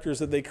characters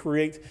that they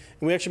create,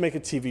 and we actually make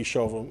a TV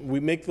show of them. We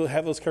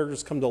have those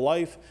characters come to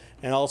life,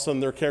 and all of a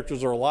sudden their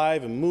characters are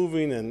alive and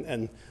moving,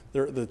 and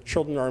the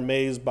children are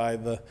amazed by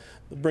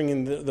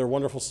bringing their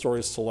wonderful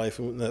stories to life,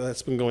 and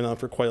that's been going on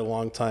for quite a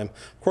long time.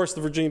 Of course,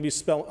 the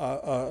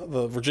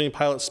Virginia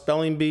Pilot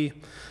Spelling Bee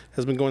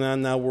has been going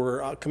on now.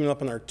 We're coming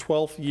up on our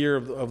 12th year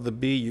of the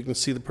bee. You can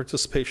see the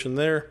participation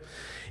there.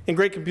 And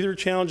Great Computer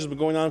Challenge has been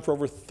going on for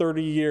over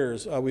 30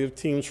 years. We have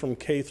teams from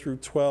K through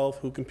 12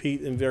 who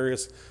compete in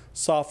various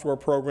software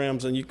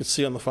programs, and you can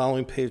see on the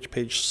following page,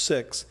 page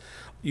 6,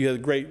 you had a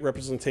great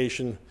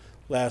representation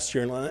last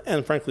year,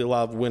 and frankly, a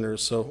lot of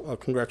winners, so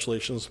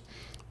congratulations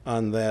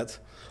on that.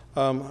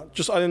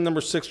 Just item number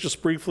 6,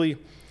 just briefly,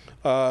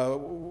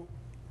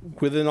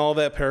 within all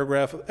that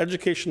paragraph,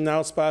 Education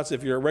Now spots.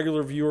 If you're a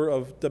regular viewer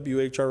of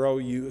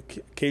WHRO, you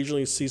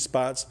occasionally see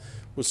spots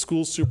with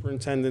school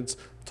superintendents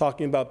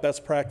talking about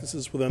best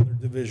practices within their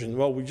division.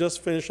 Well, we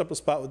just finished up a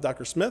spot with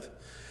Dr. Smith.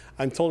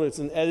 I'm told it's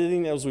in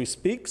editing as we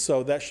speak,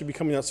 so that should be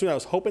coming out soon. I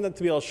was hoping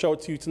to be able to show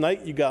it to you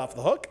tonight. You got off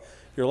the hook.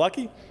 You're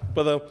lucky,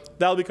 but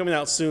that'll be coming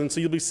out soon. So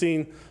you'll be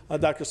seeing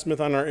Dr.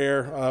 Smith on our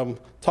air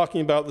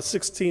talking about the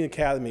 16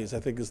 academies, I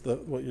think is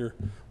what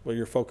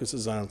your focus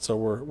is on. So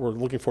we're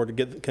looking forward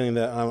to getting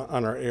that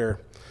on our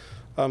air.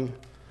 I'm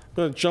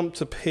going to jump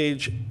to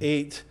page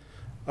 8.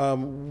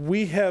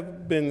 We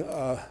have been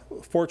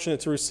fortunate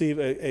to receive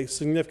a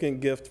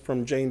significant gift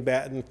from Jane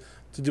Batten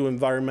to do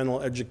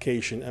environmental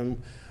education. And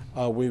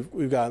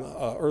We've got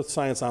Earth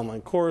Science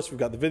online course. We've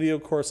got the video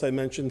course I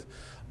mentioned.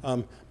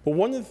 But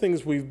one of the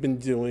things we've been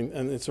doing,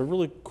 and it's a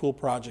really cool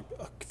project,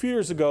 a few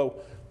years ago,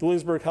 the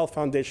Williamsburg Health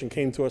Foundation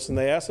came to us and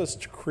they asked us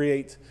to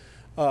create,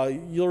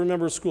 you'll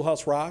remember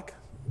Schoolhouse Rock?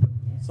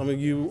 Some of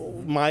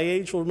you my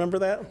age will remember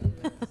that.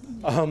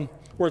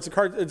 Where it's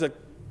an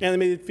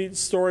animated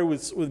story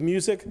with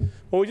music.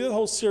 Well, we did a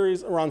whole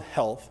series around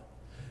health.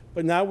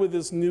 But now with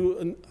this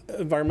new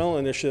environmental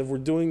initiative, we're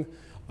doing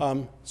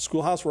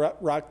Schoolhouse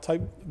Rock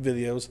type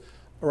videos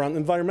around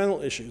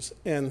environmental issues.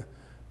 And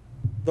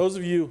those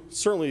of you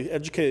certainly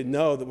educated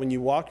know that when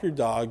you walk your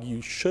dog,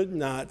 you should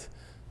not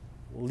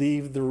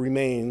leave the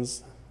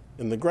remains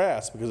in the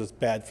grass because it's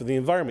bad for the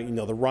environment. You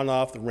know, the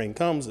runoff, the rain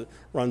comes, it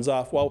runs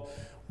off. Well,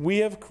 we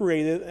have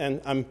created,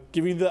 and I'm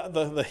giving you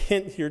the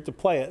hint here to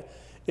play it.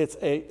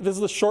 This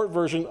is the short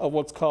version of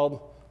what's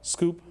called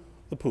Scoop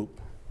the Poop.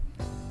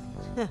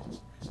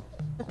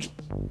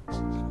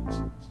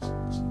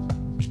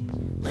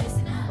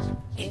 Listen up,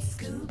 it's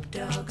Scoop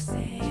Dog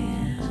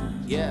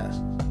Sam. Yeah.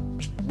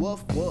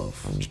 Woof,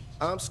 woof.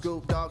 I'm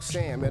Scoop Dog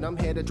Sam, and I'm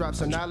here to drop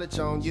some knowledge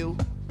on you.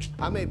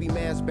 I may be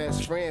man's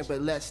best friend,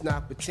 but let's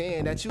not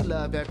pretend that you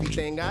love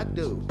everything I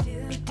do.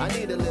 I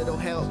need a little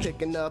help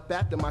picking up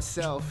after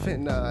myself,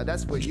 and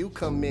that's where you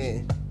come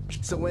in.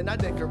 So when I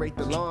decorate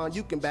the lawn,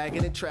 you can bag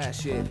it and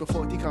trash it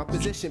before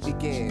decomposition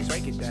begins.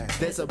 Break it down.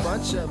 There's a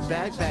bunch of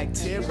bad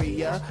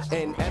bacteria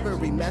in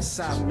every mess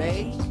I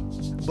made,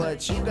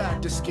 but you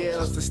got the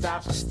skills to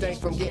stop the stink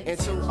from getting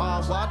to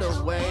our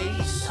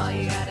waterways. All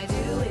you gotta do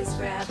is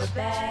grab a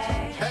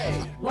bag.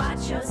 Hey,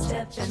 watch your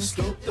step and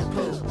scoop the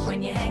poop.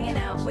 When you're hanging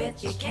out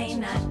with your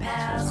canine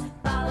pals,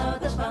 follow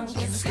the funk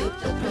and scoop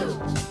the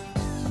poop.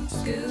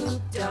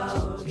 Scoop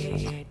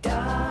doggy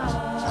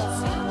dog.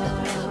 Scoop the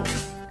poop.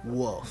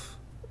 Wolf.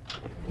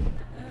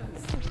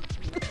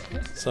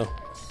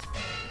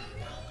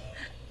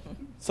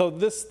 So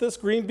this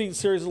Green Beat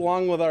series,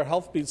 along with our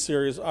Health Beat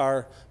series,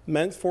 are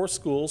meant for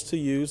schools to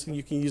use, and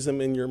you can use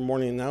them in your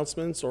morning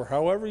announcements or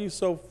however you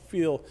so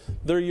feel.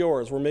 They're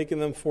yours. We're making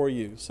them for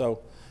you.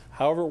 So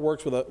however it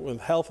works with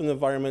health and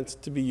environment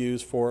to be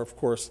used for, of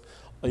course,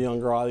 a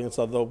younger audience,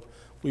 although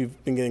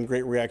we've been getting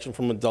great reaction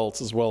from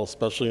adults as well,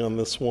 especially on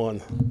this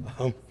one.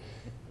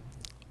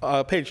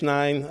 Page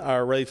 9,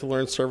 our Ready to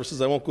Learn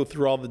services. I won't go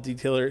through all the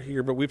detail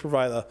here, but we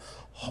provide a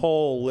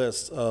whole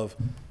list of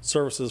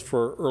services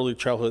for early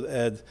childhood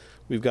ed.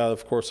 We've got,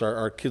 of course,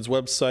 our kids'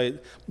 website.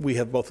 We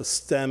have both a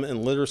STEM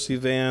and literacy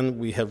van.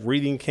 We have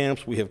reading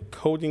camps. We have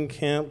coding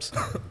camps,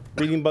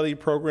 reading buddy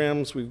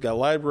programs. We've got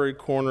library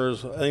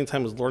corners,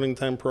 anytime is learning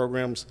time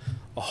programs,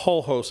 a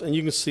whole host. And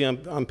you can see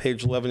on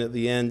page 11 at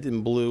the end in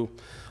blue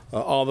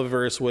all the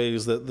various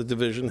ways that the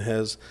division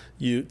has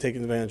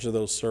taken advantage of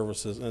those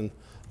services. And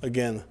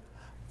again, it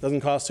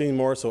doesn't cost any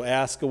more, so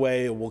ask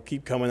away. We'll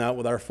keep coming out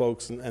with our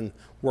folks and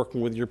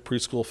working with your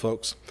preschool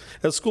folks.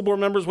 As school board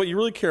members, what you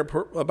really care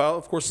about,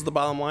 of course, is the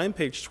bottom line.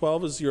 Page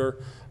 12 is your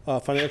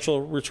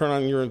financial return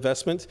on your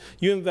investment.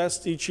 You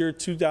invest each year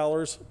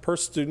 $2 per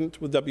student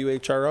with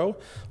WHRO.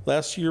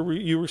 Last year,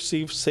 you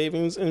received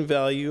savings in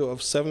value of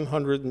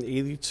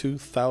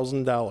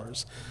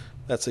 $782,000.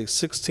 That's a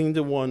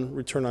 16-to-1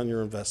 return on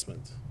your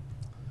investment.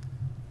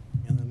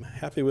 And I'm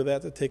happy with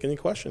that to take any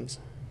questions.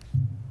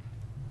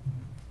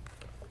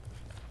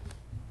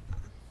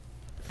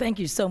 Thank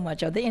you so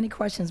much. Are there any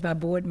questions by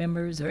board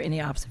members or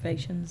any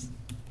observations?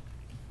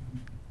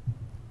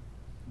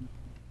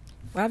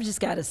 Well, I've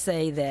just got to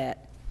say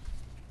that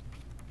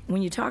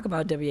when you talk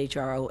about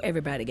WHRO,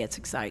 everybody gets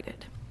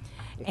excited.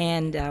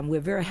 And we're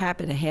very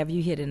happy to have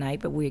you here tonight,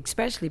 but we're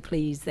especially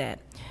pleased that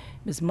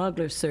Ms.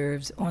 Mugler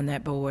serves on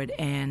that board,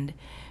 and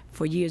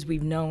for years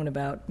we've known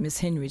about Ms.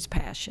 Henry's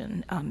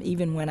passion.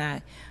 Even when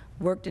I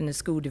worked in the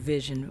school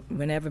division,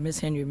 whenever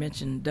Ms. Henry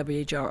mentioned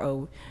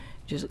WHRO,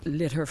 just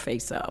lit her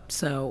face up.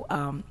 So,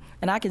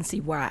 and I can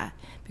see why,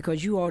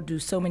 because you all do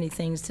so many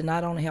things to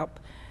not only help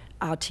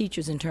our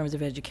teachers in terms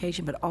of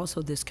education, but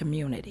also this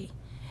community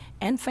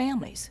and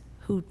families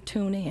who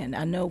tune in.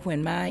 I know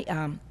when my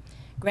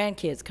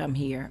grandkids come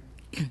here,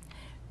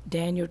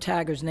 Daniel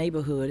Tiger's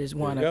Neighborhood is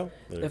one of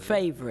the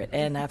favorite,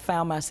 and I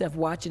found myself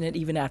watching it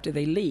even after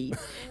they leave,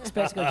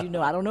 especially because, you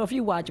know, I don't know if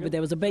you watch it, but there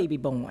was a baby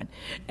born,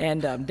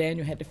 and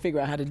Daniel had to figure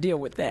out how to deal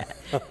with that.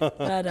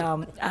 But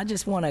I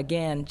just want to,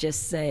 again,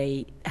 just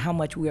say how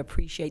much we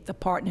appreciate the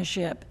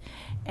partnership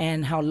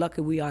and how lucky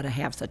we are to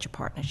have such a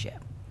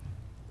partnership.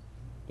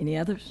 Any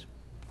others?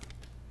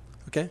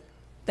 Okay.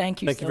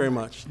 Thank you. Thank you very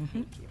much.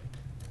 Mm-hmm.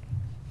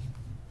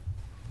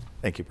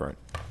 Thank you, Bert.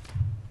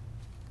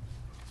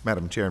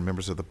 Madam Chair and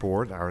members of the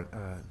board, our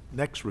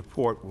next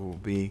report will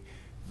be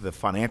the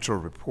financial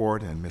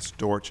report, and Ms.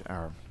 Dortch,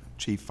 our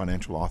Chief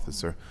Financial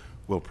Officer,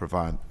 will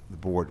provide the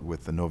board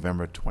with the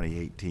November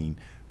 2018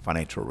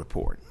 financial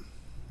report.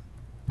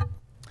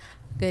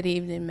 Good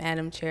evening,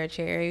 Madam Chair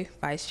Cherry,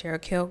 Vice Chair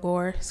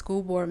Kilgore,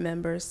 school board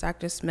members,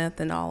 Dr. Smith,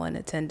 and all in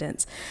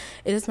attendance.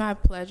 It is my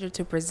pleasure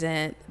to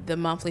present the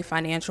monthly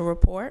financial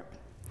report.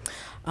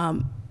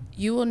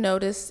 You will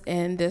notice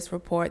in this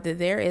report that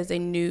there is a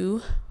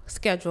new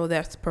schedule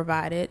that's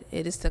provided.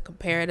 It is the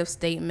comparative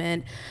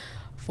statement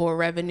for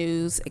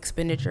revenues,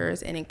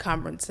 expenditures, and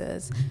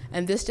encumbrances.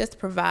 And this just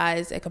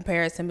provides a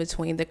comparison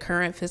between the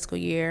current fiscal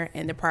year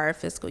and the prior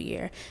fiscal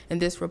year.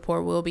 And this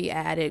report will be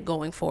added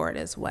going forward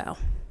as well.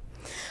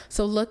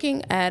 So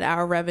looking at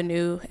our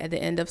revenue at the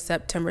end of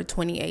September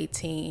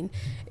 2018,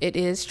 it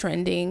is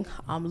trending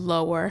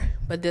lower,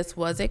 but this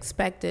was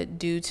expected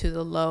due to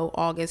the low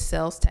August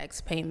sales tax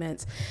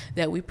payments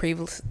that we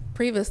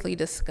previously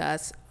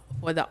discussed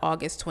for the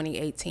August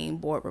 2018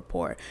 board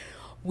report.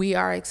 We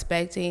are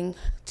expecting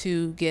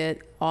to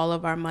get all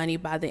of our money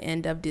by the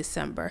end of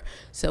December,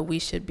 so we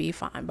should be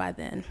fine by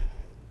then.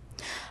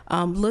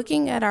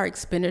 Looking at our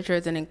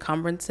expenditures and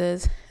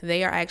encumbrances,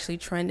 they are actually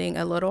trending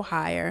a little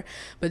higher,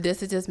 but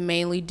this is just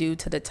mainly due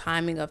to the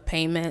timing of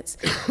payments,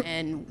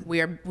 and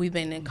we've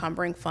been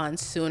encumbering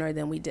funds sooner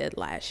than we did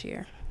last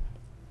year.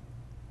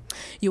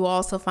 You will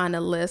also find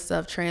a list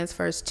of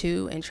transfers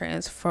to and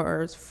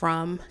transfers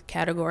from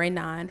Category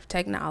 9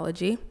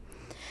 technology.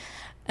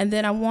 And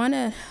then I want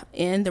to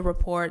end the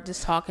report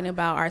just talking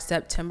about our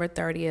September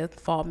 30th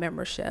fall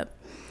membership.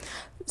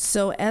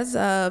 So as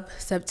of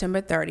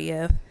September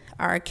 30th,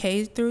 our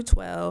K through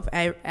 12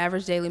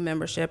 average daily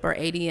membership, or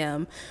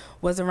ADM,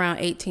 was around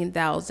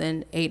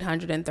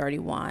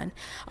 18,831.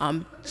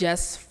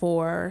 Just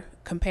for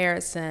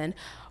comparison,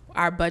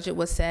 our budget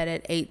was set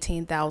at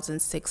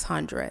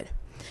 18,600.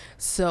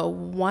 So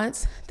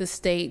once the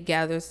state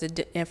gathers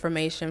the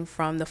information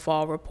from the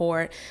fall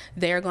report,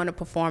 they're going to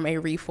perform a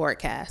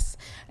reforecast,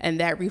 and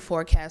that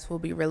reforecast will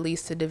be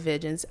released to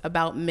divisions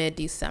about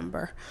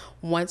mid-December.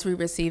 Once we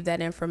receive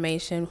that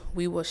information,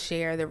 we will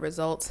share the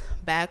results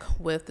back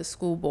with the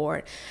school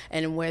board,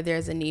 and where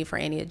there's a need for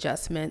any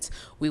adjustments,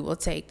 we will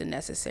take the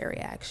necessary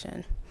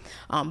action.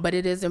 But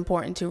it is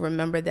important to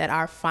remember that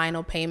our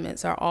final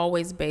payments are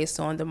always based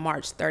on the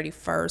March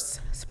 31st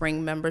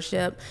spring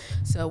membership.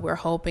 So we're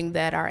hoping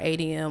that our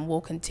ADM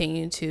will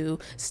continue to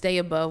stay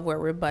above where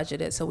we're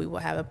budgeted, so we will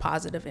have a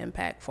positive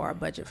impact for our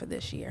budget for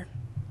this year.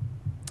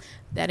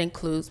 That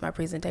includes my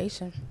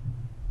presentation.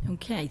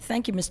 Okay,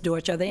 thank you, Ms.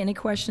 Dortch. Are there any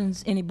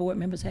questions any board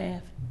members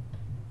have?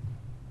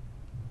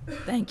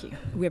 Thank you.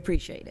 We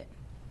appreciate it.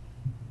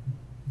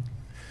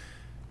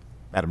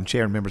 Madam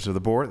Chair and members of the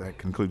board, that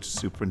concludes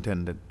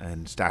superintendent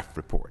and staff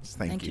reports.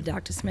 Thank you. Thank you,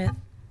 Dr. Smith.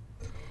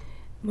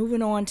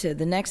 Moving on to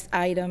the next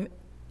item.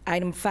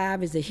 Item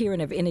 5 is the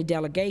hearing of any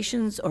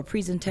delegations or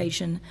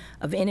presentation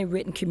of any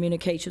written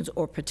communications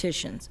or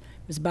petitions.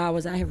 Ms.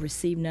 Bowers, I have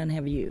received none.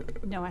 Have you?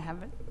 No, I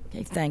haven't.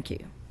 Okay, thank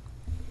you.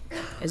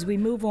 As we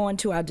move on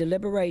to our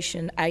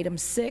deliberation, item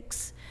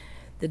 6,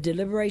 the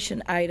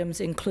deliberation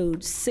items include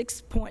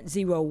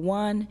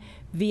 6.01,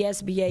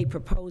 VSBA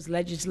proposed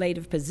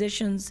legislative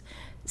positions,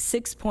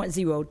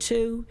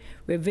 6.02,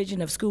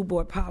 revision of school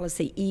board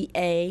policy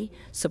EA,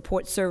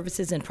 support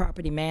services and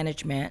property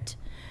management,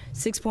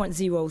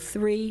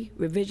 6.03,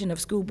 revision of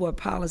school board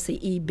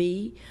policy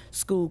EB,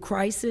 school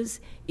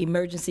crisis,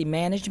 emergency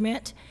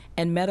management,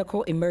 and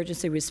medical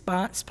emergency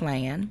response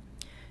plan,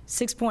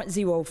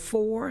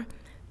 6.04,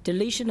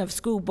 deletion of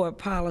school board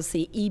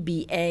policy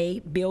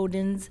EBA,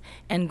 buildings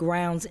and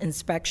grounds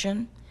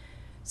inspection,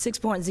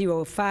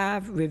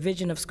 6.05,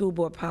 revision of school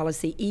board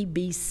policy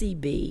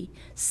EBCB,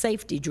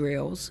 safety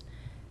drills,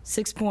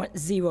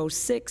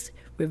 6.06,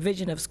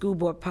 revision of school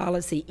board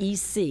policy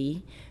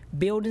EC,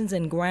 buildings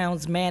and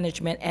grounds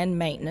management and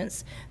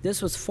maintenance. This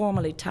was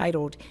formerly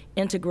titled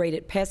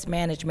Integrated Pest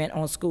Management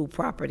on School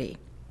Property.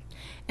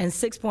 And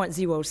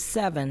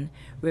 6.07,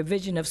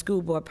 revision of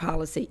school board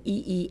policy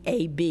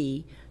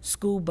EEAB,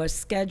 school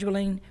bus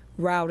scheduling,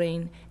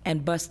 routing,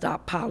 and bus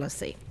stop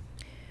policy.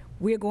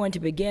 We're going to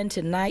begin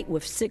tonight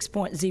with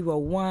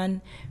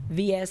 6.01,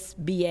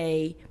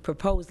 VSBA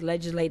proposed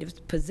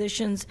legislative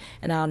positions,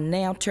 and I'll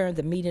now turn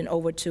the meeting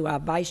over to our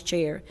Vice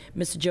Chair,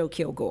 Mr. Joe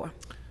Kilgore.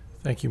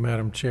 Thank you,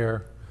 Madam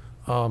Chair.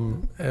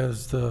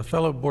 As the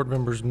fellow board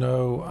members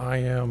know, I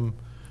am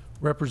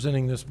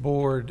representing this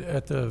board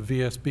at the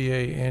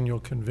VSBA annual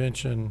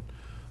convention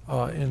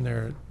in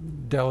their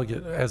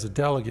as a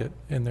delegate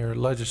in their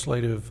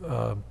legislative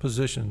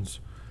positions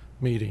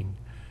meeting.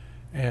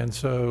 And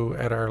so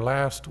at our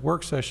last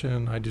work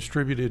session, I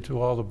distributed to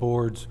all the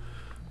boards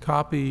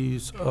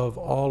copies of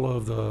all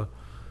of the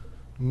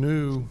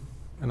new,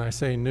 and I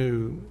say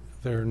new,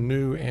 they're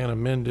new and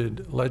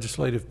amended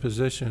legislative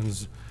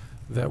positions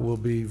that will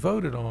be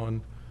voted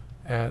on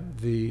at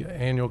the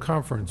annual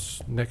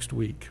conference next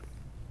week.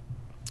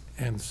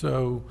 And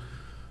so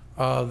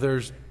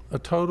there's a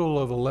total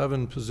of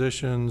 11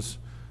 positions.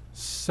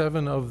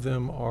 7 of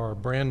them are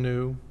brand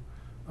new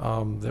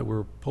that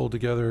were pulled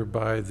together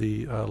by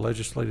the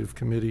legislative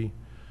committee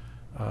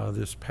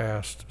this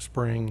past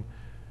spring.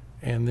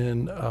 And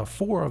then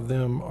 4 of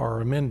them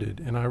are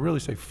amended. And I really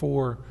say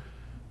 4.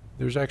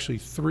 There's actually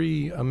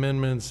 3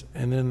 amendments,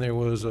 and then there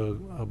was a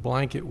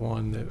blanket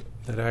one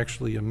that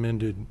actually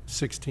amended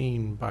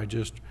 16 by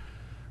just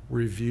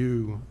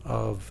review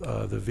of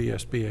the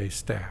VSBA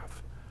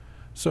staff.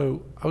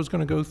 So I was going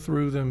to go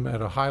through them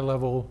at a high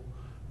level,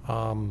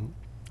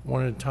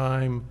 one at a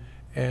time,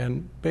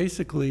 and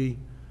basically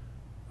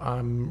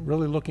I'm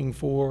really looking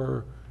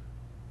for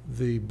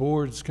the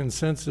board's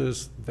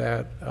consensus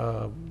that,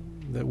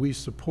 that we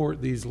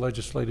support these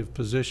legislative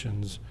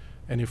positions.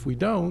 And if we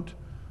don't,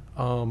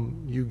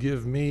 you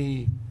give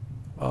me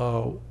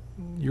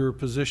your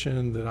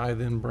position that I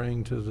then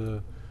bring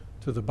to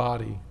the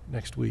body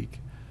next week.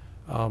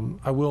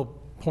 I will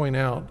point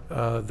out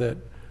that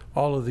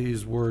all of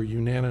these were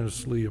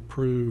unanimously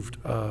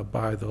approved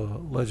by the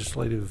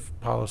Legislative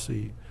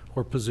Policy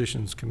or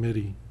Positions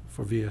Committee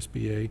for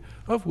VSBA,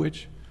 of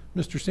which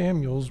Mr.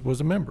 Samuels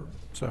was a member.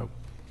 So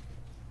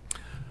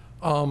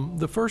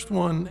the first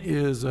one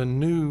is a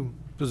new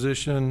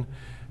position,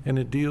 and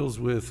it deals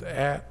with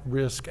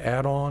at-risk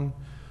add-on.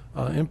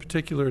 In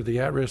particular, the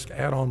at-risk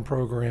add-on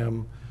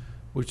program,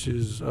 which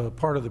is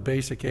part of the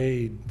basic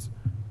aid,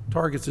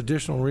 targets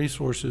additional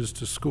resources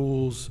to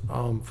schools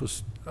for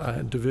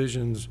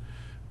divisions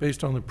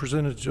based on the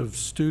percentage of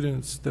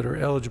students that are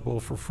eligible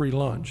for free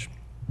lunch.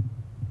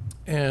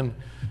 And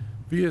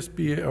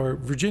VSBA, or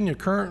Virginia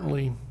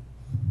currently,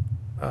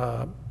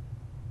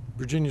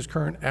 Virginia's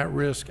current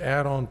at-risk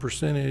add-on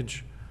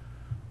percentage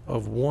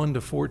of 1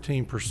 to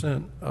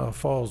 14%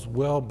 falls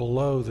well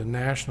below the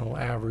national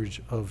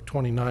average of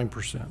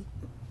 29%.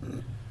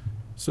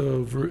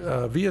 So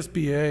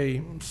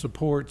VSBA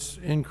supports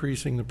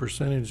increasing the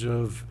percentage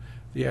of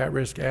the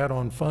at-risk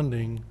add-on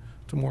funding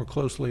to more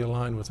closely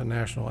align with the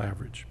national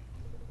average.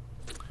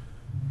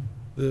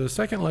 The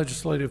second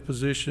legislative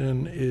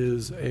position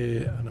is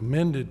an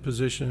amended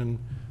position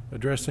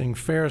addressing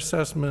fair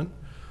assessment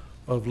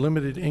of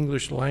limited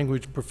English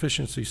language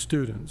proficiency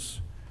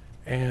students.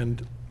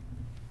 And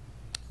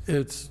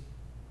it's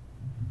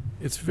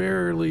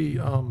fairly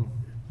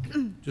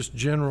just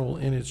general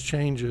in its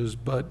changes,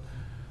 but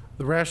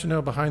the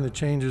rationale behind the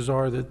changes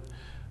are that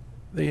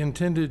they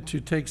intended to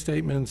take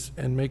statements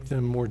and make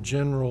them more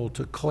general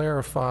to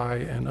clarify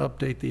and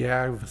update the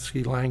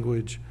advocacy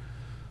language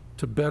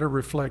to better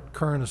reflect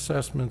current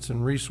assessments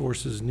and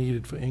resources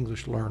needed for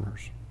English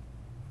learners.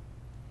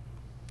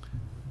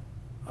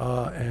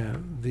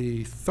 And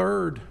the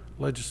third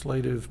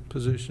legislative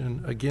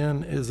position,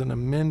 again, is an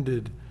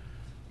amended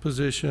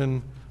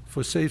position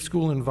for safe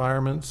school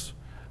environments.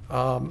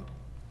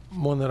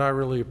 One that I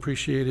really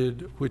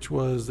appreciated, which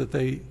was that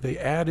they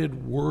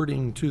added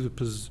wording to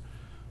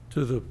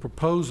the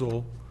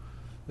proposal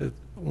that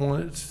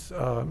wants,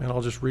 and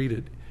I'll just read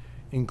it,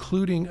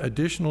 including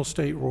additional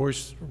state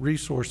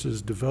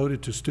resources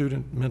devoted to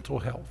student mental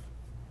health.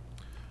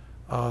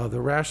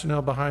 The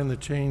rationale behind the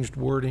changed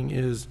wording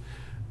is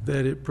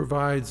that it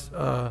provides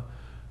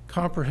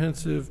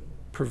comprehensive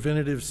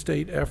preventative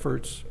state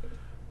efforts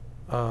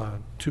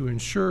to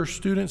ensure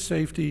student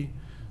safety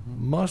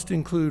must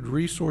include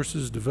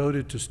resources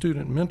devoted to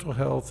student mental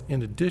health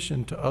in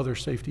addition to other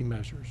safety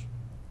measures.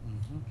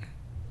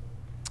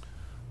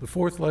 The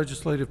fourth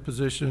legislative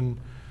position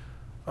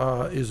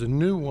is a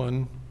new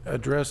one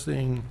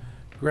addressing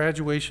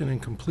graduation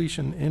and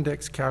completion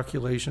index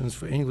calculations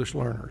for English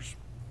learners.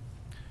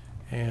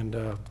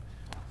 And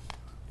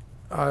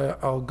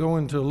I'll go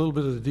into a little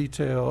bit of the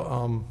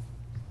detail.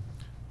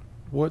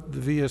 What the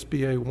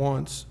VSBA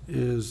wants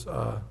is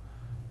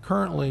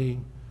currently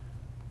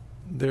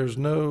there's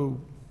no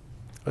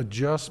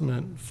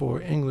adjustment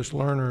for English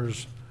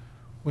learners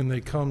when they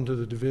come to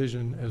the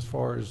division as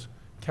far as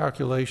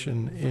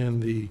calculation in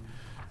the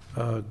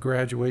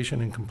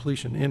graduation and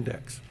completion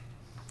index.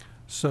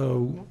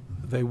 So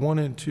they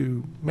wanted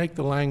to make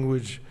the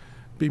language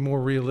be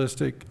more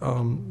realistic.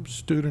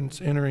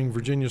 Students entering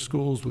Virginia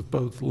schools with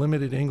both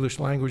limited English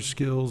language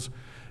skills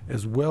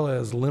as well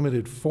as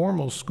limited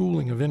formal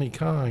schooling of any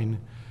kind,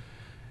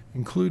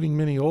 including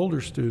many older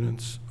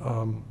students,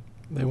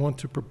 they want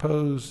to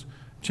propose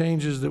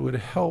changes that would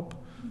help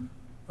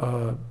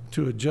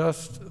to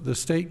adjust the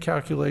state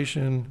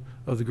calculation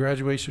of the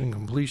graduation and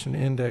completion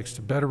index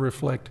to better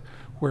reflect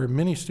where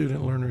many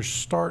student learners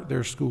start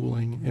their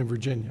schooling in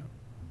Virginia.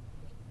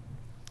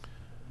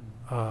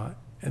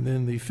 And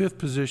then the fifth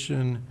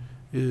position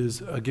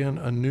is, again,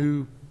 a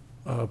new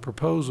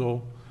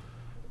proposal,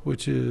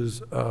 which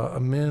is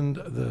amend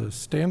the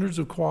standards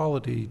of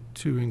quality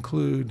to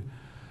include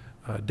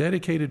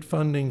dedicated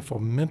funding for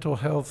mental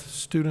health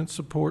student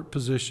support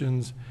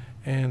positions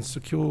and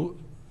school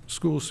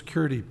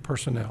security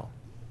personnel.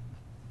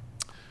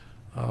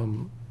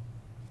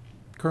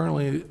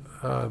 Currently,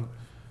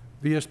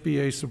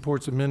 VSBA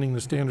supports amending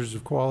the standards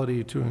of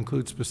quality to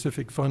include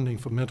specific funding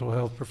for mental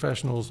health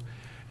professionals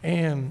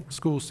and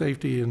school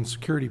safety and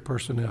security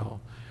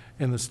personnel.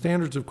 And the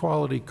standards of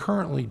quality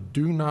currently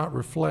do not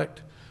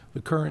reflect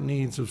the current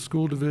needs of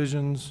school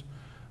divisions.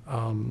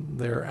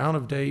 They're out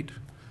of date,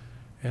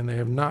 and they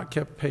have not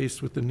kept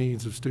pace with the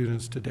needs of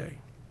students today.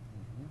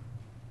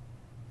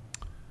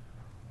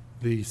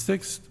 The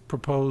sixth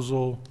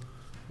proposal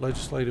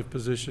legislative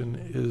position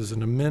is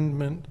an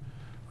amendment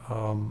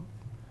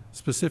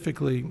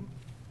specifically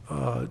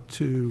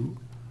to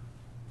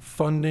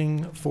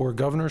funding for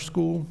governor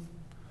school.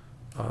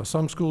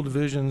 Some school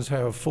divisions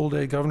have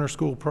full-day governor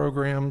school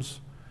programs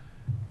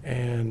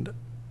and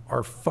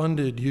are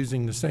funded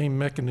using the same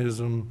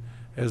mechanism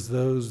as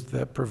those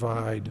that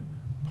provide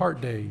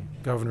part-day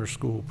governor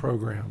school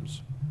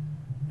programs.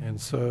 And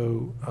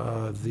so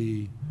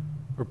the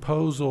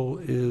proposal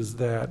is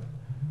that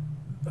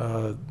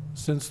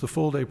since the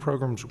full-day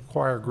programs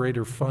require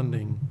greater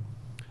funding,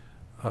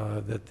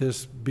 that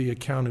this be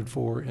accounted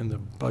for in the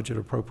budget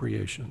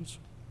appropriations.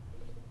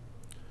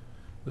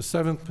 The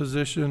seventh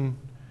position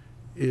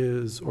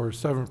is, or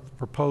seventh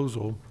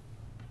proposal,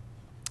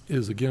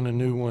 is again a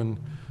new one,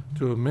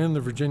 to amend the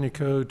Virginia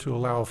Code to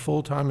allow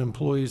full-time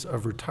employees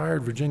of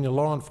retired Virginia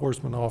law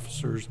enforcement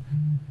officers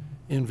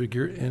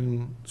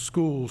in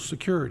school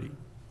security.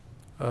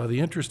 The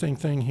interesting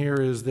thing here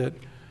is that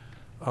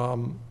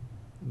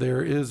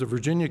there is a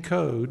Virginia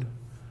Code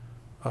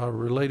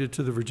related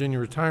to the Virginia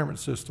retirement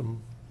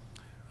system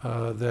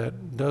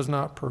that does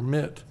not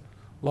permit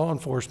law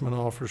enforcement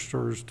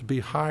officers to be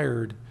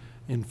hired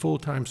in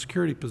full-time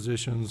security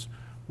positions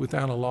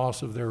without a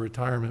loss of their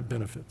retirement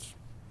benefits.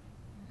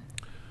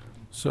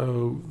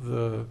 So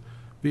the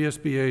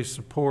VSBA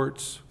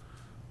supports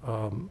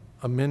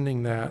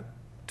amending that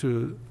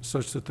to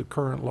such that the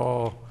current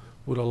law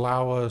would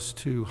allow us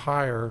to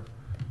hire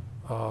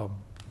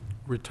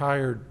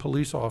retired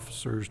police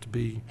officers to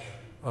be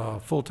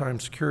full-time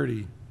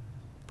security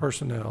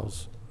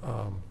personnels.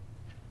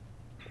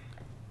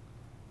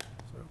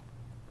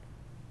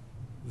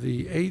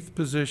 The eighth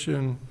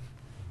position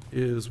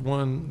is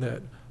one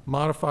that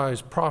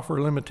modifies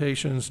proffer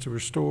limitations to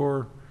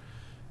restore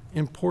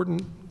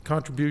important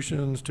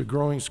contributions to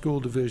growing school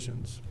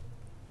divisions.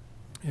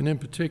 And in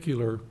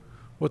particular,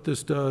 what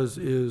this does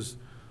is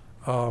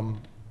VSBA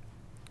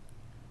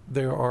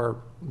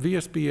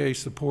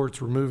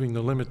supports removing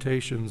the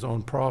limitations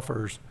on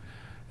proffers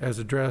as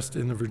addressed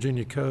in the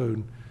Virginia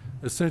Code,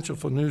 essential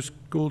for new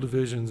school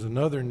divisions and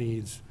other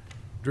needs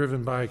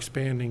driven by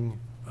expanding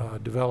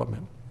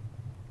development.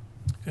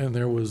 And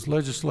there was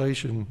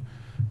legislation,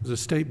 it was a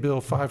State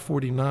Bill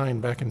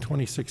 549 back in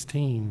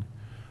 2016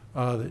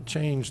 that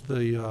changed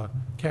the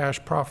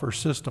cash proffer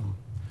system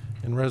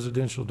in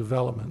residential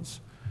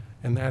developments.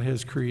 And that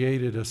has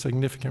created a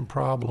significant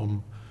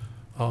problem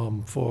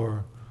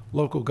for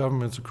local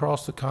governments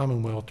across the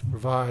Commonwealth to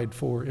provide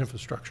for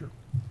infrastructure.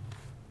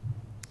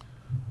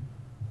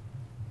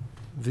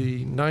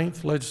 The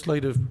ninth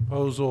legislative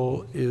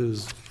proposal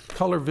is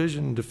color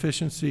vision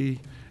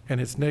deficiency and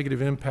its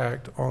negative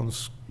impact on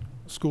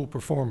school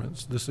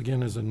performance. This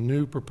again is a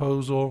new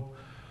proposal,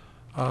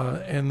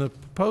 and the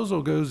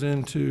proposal goes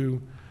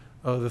into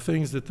the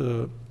things that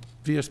the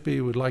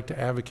VSB would like to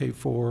advocate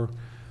for,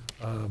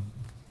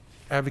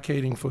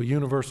 advocating for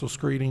universal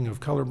screening of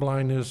color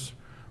blindness,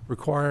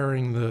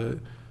 requiring the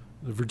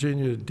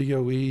Virginia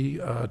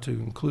DOE to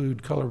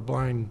include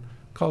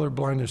color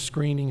blindness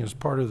screening as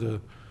part of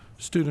the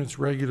students'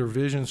 regular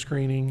vision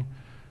screening,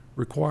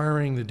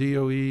 requiring the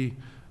DOE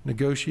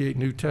negotiate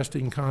new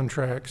testing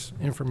contracts,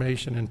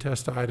 information and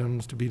test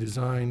items to be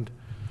designed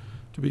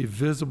to be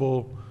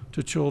visible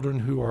to children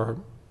who are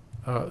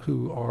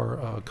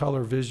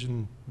color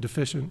vision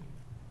deficient,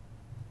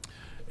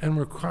 and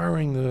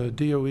requiring the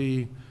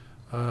DOE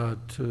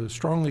to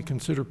strongly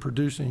consider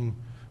producing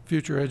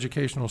future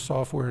educational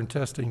software and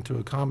testing to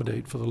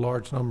accommodate for the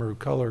large number of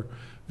color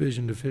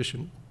vision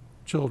deficient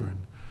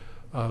children.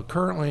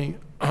 Currently,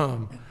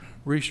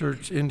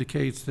 research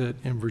indicates that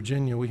in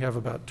Virginia we have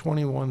about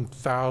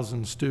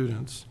 21,000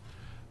 students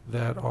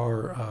that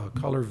are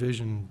color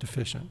vision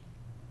deficient.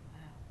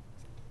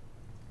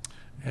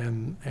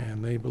 And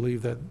they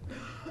believe that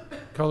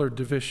color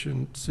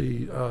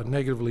deficiency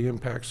negatively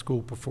impacts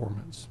school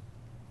performance.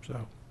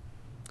 So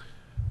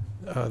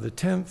the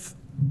 10th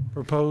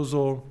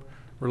proposal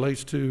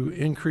relates to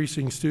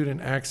increasing student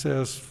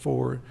access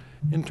for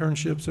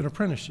internships and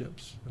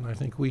apprenticeships. And I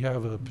think we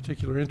have a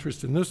particular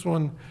interest in this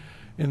one.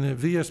 And the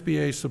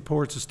VSBA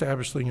supports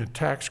establishing a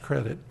tax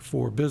credit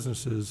for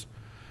businesses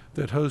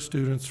that host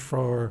students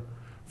from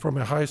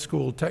a high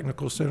school,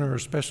 technical center, or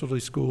specialty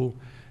school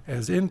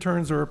as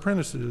interns or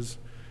apprentices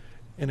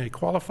in a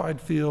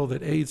qualified field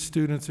that aids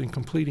students in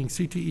completing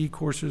CTE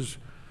courses,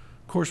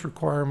 course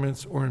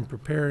requirements, or in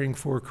preparing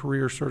for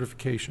career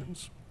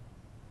certifications.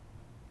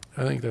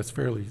 I think that's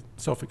fairly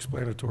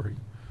self-explanatory.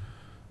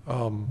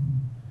 And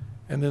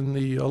then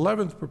the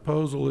 11th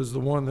proposal is the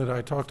one that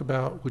I talked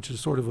about, which is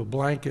sort of a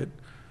blanket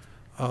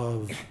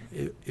of,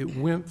 it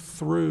went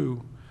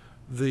through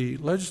the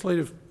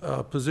Legislative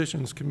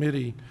Positions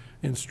Committee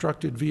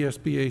instructed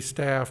VSBA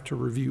staff to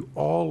review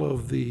all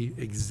of the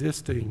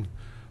existing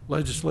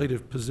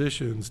legislative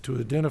positions to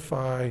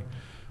identify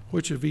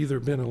which have either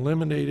been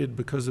eliminated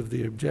because of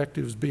the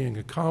objectives being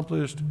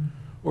accomplished,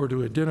 or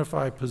to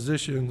identify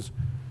positions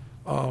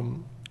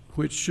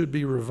which should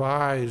be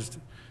revised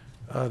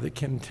that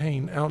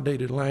contain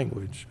outdated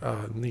language.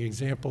 And the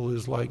example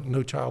is like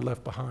No Child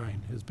Left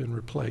Behind has been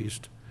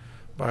replaced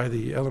by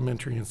the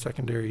Elementary and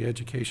Secondary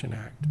Education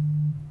Act.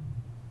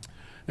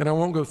 And I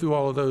won't go through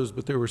all of those,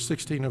 but there were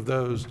 16 of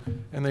those,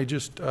 and they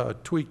just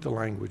tweaked the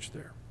language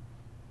there.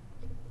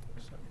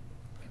 So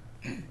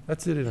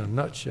that's it in a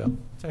nutshell.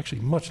 It's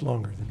actually much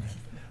longer than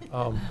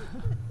that.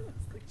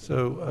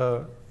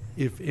 So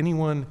if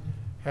anyone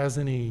has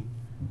any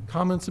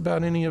comments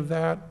about any of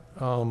that,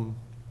 I'd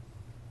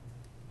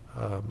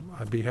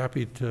be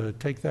happy to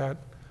take that.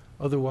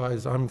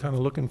 Otherwise, I'm kind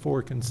of looking for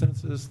a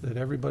consensus that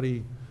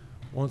everybody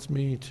wants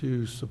me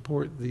to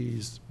support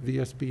these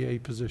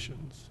VSBA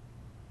positions.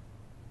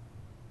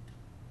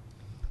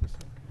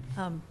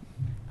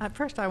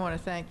 First, I want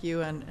to thank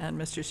you and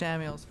Mr.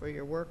 Samuels for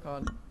your work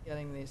on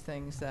getting these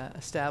things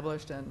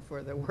established, and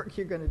for the work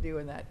you're going to do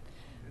in that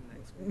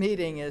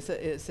meeting.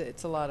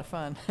 It's a lot of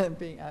fun. I've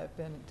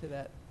been to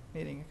that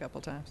meeting a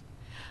couple times.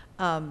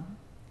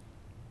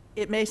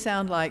 It may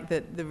sound like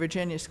that the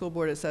Virginia School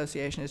Board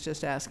Association is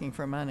just asking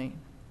for money,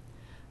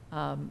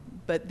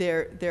 but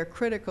there are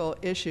critical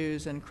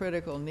issues and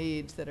critical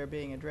needs that are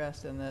being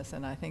addressed in this,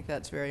 and I think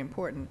that's very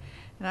important.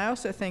 And I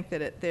also think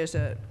that there's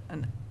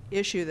an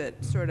issue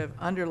that sort of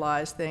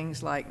underlies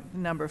things like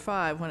number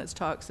 5 when it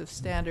talks of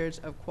standards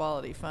of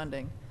quality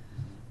funding,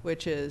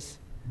 which is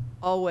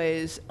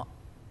always,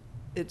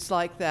 it's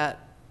like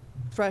that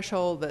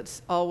threshold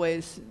that's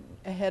always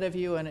ahead of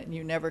you and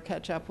you never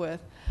catch up with,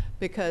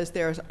 because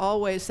there's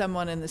always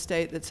someone in the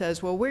state that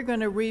says, well, we're going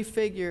to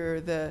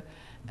refigure the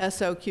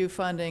SOQ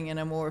funding in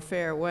a more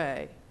fair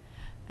way.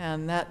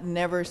 And that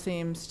never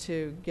seems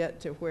to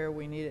get to where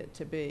we need it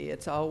to be.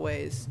 It's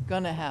always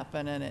going to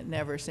happen, and it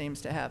never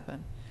seems to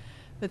happen.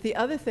 But the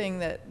other thing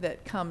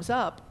that comes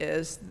up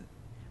is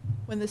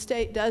when the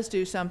state does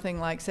do something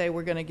like, say,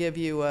 we're going to give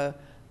you a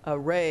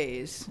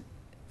raise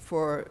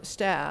for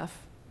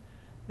staff,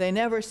 they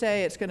never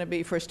say it's going to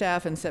be for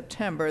staff in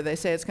September. They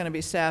say it's going to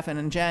be staff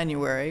in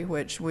January,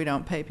 which we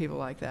don't pay people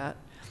like that.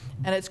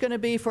 And it's going to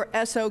be for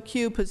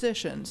SOQ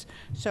positions.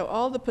 So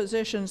all the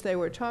positions they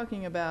were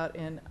talking about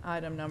in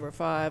item number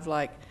 5,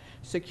 like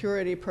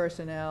security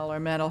personnel or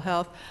mental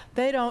health,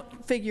 they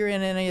don't figure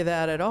in any of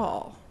that at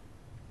all.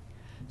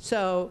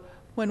 So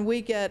when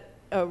we get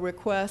a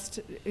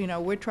request, you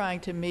know, we're trying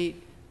to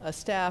meet a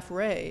staff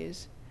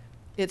raise,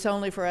 it's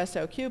only for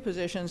SOQ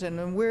positions,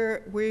 and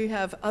when we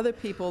have other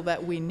people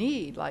that we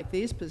need, like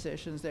these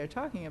positions they're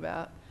talking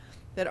about,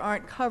 that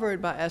aren't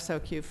covered by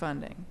SOQ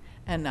funding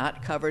and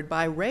not covered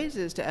by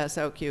raises to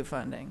SOQ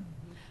funding.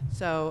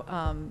 So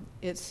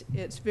it's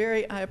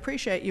very, I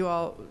appreciate you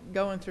all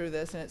going through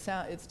this, and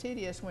it's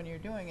tedious when you're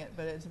doing it,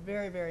 but it's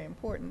very, very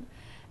important.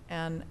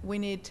 And we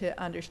need to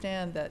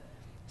understand that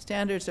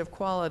standards of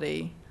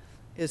quality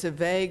is a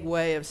vague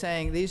way of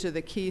saying these are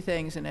the key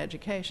things in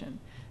education.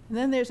 And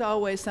then there's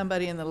always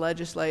somebody in the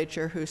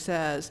legislature who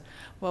says,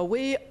 well,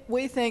 we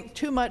think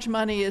too much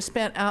money is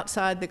spent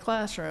outside the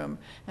classroom,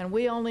 and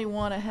we only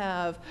want to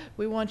have,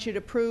 we want you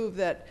to prove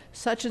that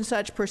such and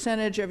such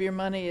percentage of your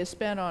money is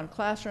spent on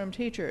classroom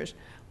teachers.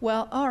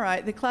 Well, all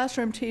right, the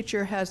classroom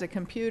teacher has a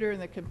computer,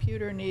 and the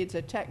computer needs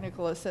a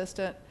technical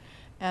assistant,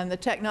 and the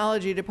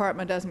technology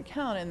department doesn't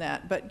count in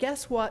that. But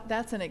guess what?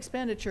 That's an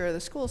expenditure of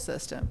the school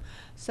system.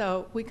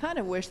 So we kind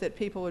of wish that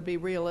people would be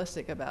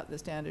realistic about the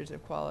standards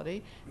of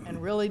quality and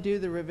really do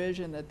the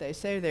revision that they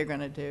say they're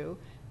going to do.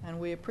 And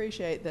we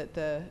appreciate that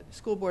the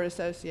School Board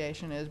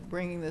Association is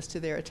bringing this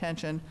to their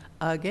attention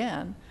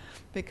again,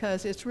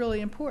 because it's really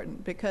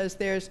important, because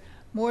there's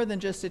more than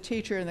just a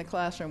teacher in the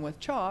classroom with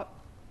chalk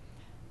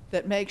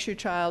that makes your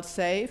child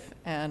safe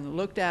and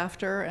looked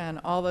after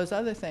and all those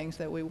other things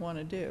that we want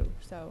to do.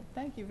 So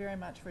thank you very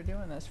much for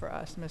doing this for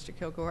us, Mr.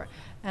 Kilgore.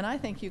 And I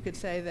think you could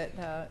say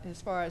that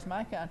as far as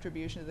my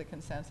contribution to the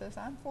consensus,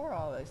 I'm for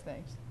all those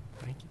things.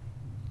 Thank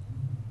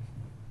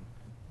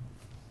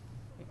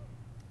you.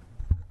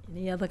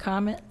 Any other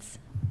comments?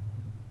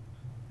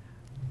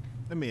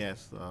 Let me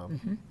ask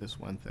this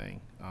one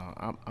thing.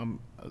 I'm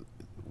a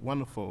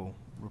wonderful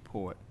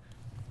report.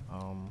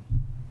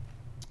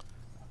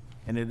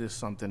 And it is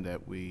something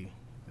that we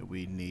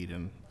need,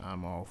 and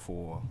I'm all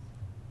for,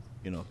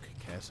 you know,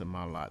 casting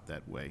my lot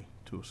that way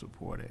to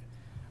support it.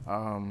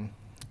 But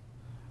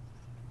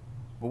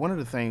one of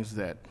the things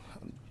that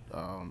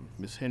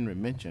Ms. Henry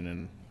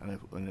mentioned,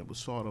 and it was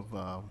sort of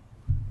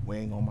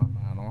weighing on my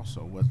mind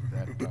also, was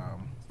that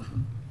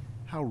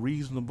how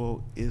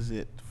reasonable is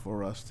it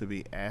for us to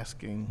be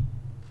asking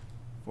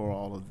for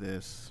all of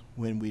this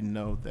when we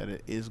know that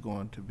it is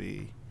going to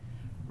be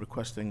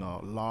requesting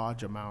a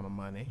large amount of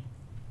money?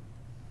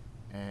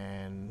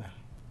 And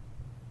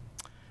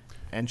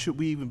should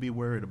we even be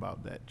worried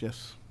about that?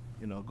 Just,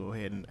 you know, go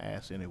ahead and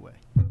ask anyway.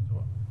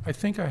 I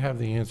think I have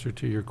the answer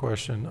to your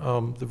question.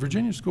 The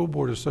Virginia School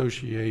Board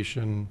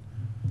Association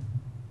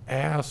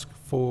asked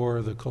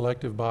for the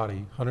collective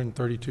body,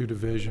 132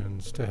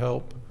 divisions, to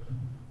help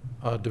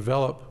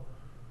develop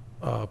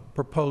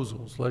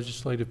proposals,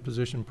 legislative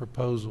position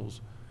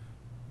proposals.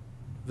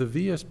 The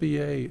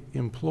VSBA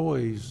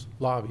employs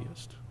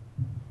lobbyists,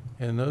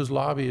 and those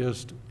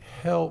lobbyists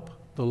help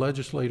the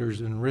legislators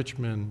in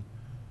Richmond.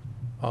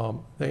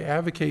 They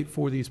advocate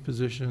for these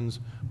positions,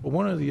 but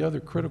one of the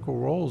other critical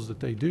roles that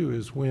they do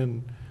is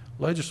when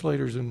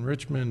legislators in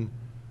Richmond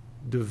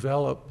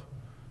develop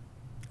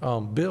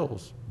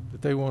bills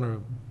that they want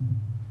to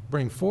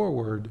bring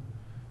forward,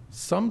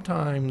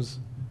 sometimes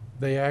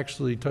they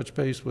actually touch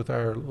base with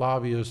our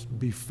lobbyists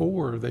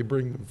before they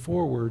bring them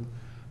forward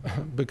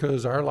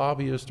because our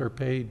lobbyists are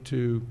paid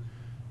to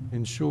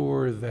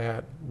ensure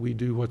that we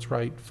do what's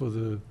right for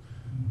the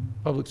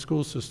public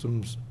school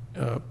systems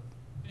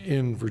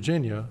in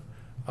Virginia,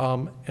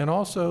 and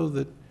also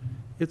that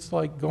it's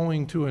like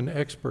going to an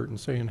expert and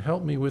saying,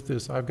 help me with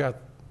this, I've got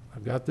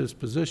this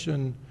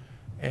position,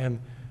 and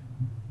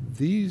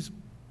these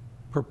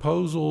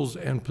proposals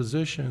and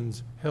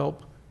positions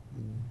help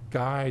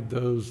guide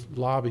those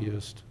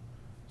lobbyists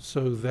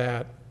so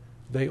that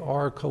they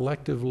are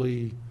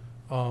collectively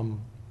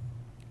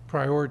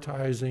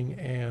prioritizing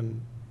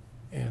and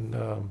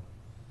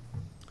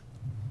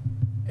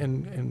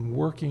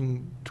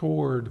working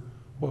toward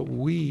what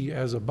we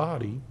as a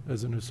body,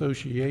 as an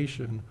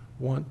association,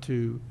 want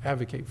to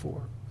advocate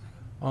for.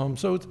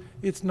 So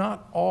it's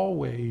not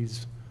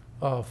always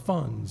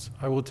funds.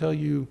 I will tell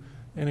you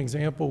an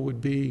example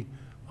would be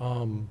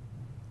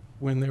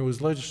when there was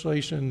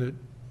legislation that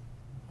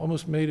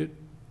almost made it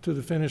to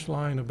the finish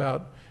line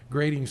about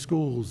grading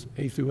schools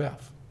A through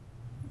F.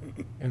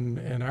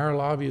 And our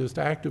lobbyist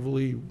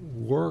actively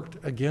worked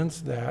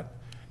against that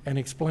and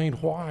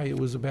explained why it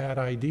was a bad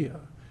idea.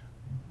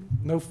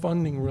 No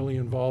funding really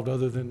involved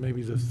other than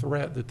maybe the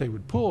threat that they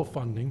would pull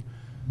funding.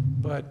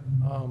 But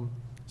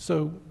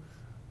so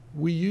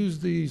we use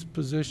these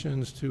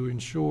positions to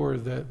ensure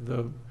that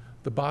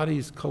the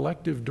body's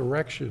collective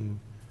direction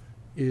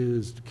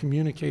is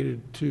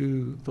communicated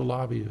to the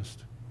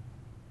lobbyist.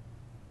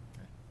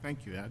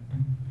 Thank you.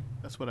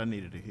 That's what I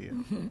needed to hear.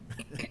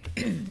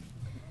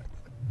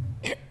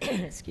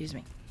 Excuse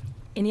me.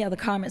 Any other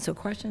comments or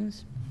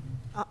questions?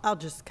 I'll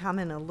just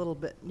comment a little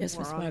bit Yes,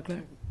 more Ms. on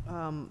Smuggler.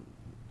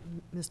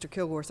 Mr.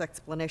 Kilgore's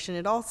explanation.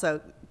 It also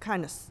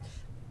kind of,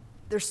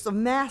 there's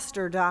some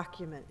master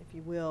document, if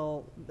you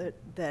will,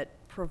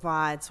 that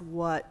provides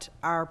what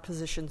our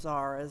positions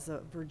are as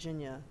a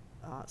Virginia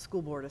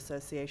School Board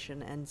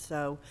Association. And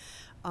so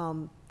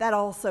that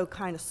also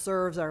kind of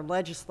serves our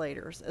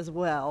legislators as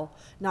well,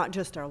 not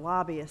just our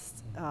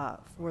lobbyists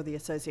for the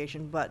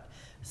association, but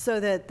so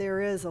that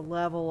there is a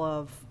level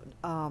of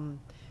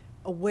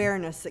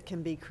awareness that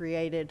can be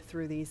created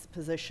through these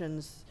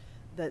positions,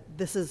 that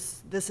this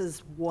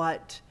is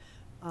what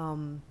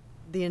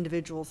the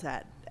individuals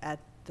at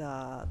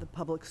the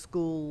public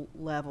school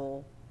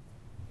level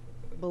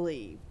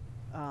believe,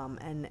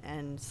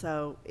 and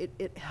so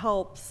it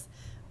helps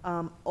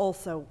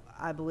also,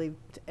 I believe,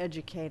 to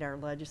educate our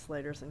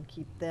legislators and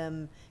keep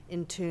them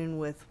in tune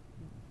with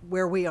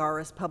where we are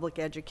as public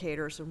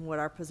educators and what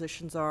our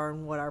positions are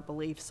and what our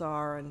beliefs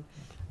are, and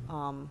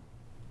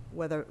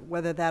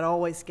whether that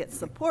always gets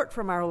support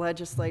from our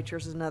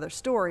legislatures is another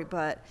story,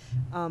 but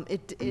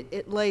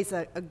it lays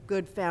a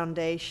good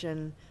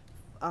foundation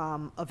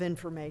of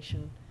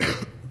information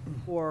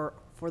for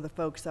the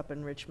folks up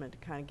in Richmond to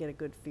kind of get a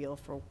good feel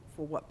for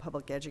what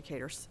public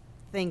educators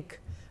think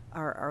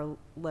our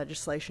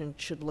legislation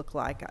should look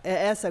like.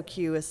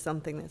 SOQ is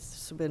something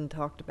that's been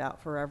talked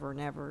about forever and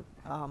ever.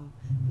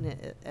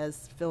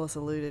 As Phyllis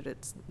alluded,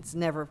 it's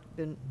never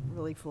been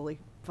really fully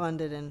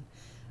funded and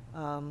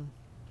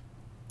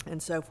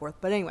so forth.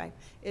 But anyway,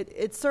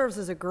 it serves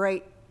as a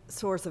great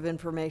source of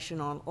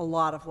information on a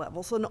lot of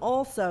levels, and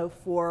also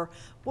for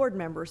board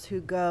members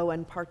who go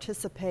and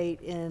participate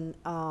in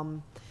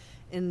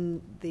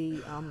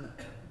the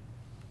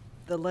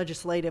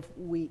legislative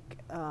week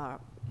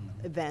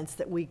events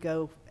that we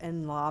go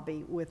and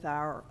lobby with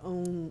our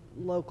own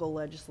local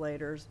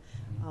legislators.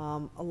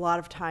 A lot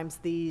of times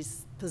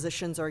these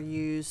positions are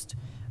used,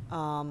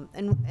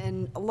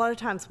 and a lot of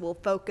times we'll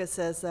focus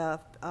as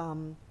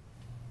an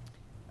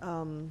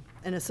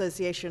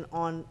association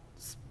on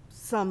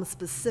some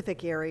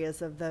specific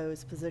areas of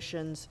those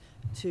positions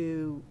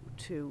to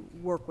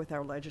work with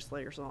our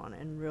legislators on,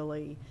 and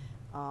really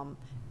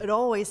it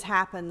always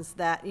happens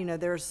that, you know,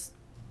 there's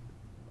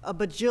a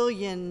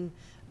bajillion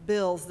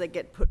bills that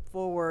get put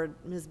forward.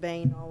 Ms.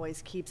 Bain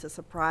always keeps us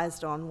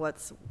apprised on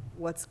what's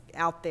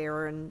out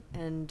there, and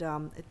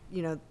it,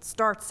 you know,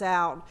 starts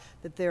out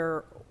that there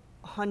are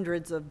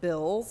hundreds of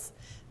bills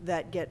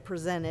that get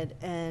presented,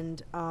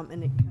 and it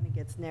kind of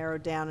gets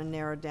narrowed down and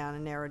narrowed down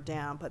and narrowed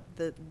down.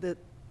 But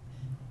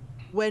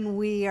when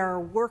we are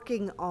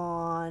working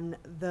on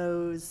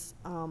those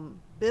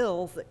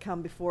bills that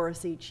come before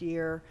us each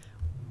year,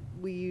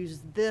 we use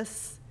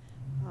this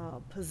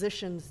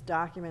positions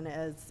document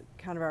as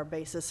kind of our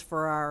basis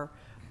for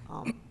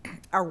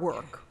our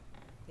work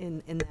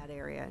in that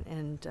area,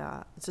 and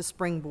it's a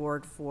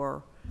springboard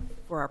for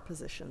our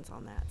positions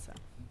on that. So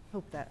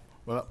hope that.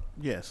 Well,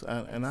 yes,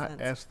 and I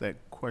sense. asked that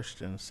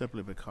question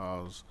simply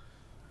because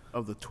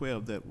of the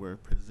 12 that were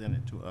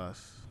presented to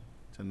us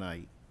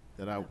tonight,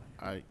 that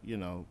I you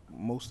know,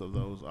 most of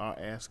those are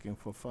asking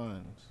for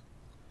funds.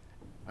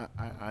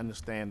 I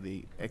understand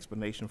the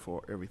explanation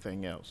for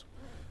everything else,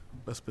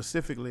 but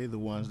specifically the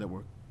ones that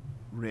were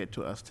read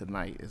to us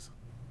tonight is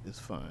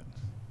funds.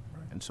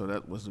 Right. And so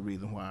that was the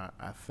reason why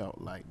I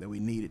felt like that we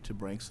needed to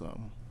bring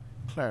some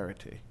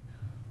clarity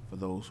for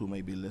those who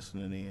may be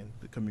listening in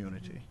the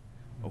community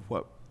of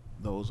what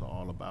those are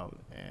all about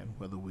and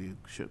whether we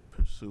should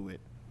pursue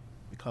it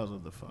because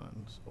of the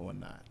funds or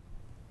not.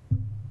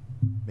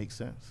 Makes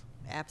sense.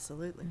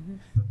 Absolutely.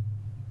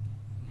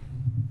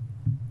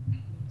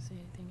 See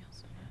anything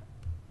else on that?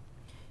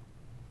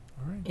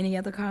 All right. Any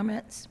other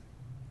comments,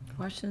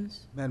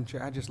 questions? Madam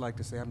Chair, I'd just like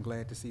to say I'm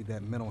glad to see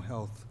that mental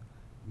health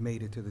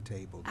made it to the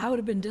table. I would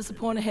have been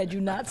disappointed had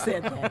you not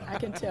said that. I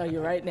can tell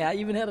you right now. I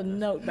even had a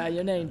note by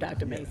your name,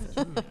 Dr. Mason.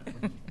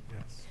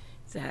 Yes.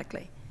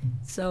 Exactly.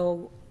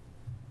 So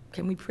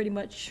can we pretty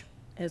much,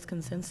 as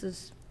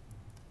consensus,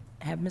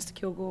 have Mr.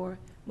 Kilgore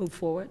move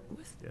forward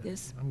with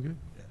this? I'm good.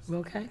 We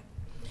okay?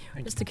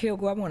 Mr.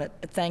 Kilgore, I want to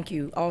thank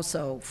you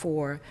also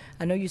for,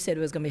 I know you said it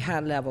was going to be high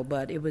level,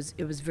 but it was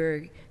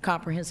very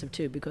comprehensive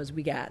too, because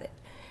we got it.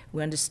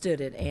 We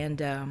understood it,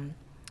 and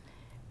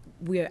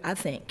I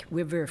think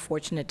we're very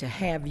fortunate to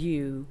have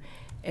you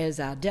as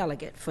our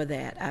delegate for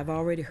that. I've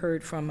already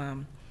heard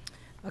from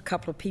a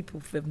couple of people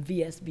from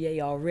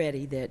VSBA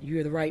already that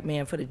you're the right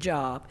man for the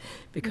job,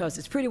 because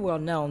it's pretty well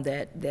known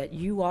that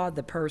you are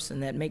the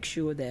person that makes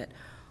sure that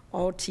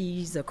all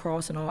T's are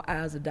crossed and all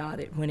I's are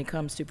dotted when it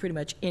comes to pretty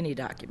much any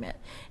document,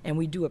 and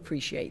we do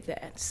appreciate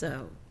that.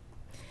 So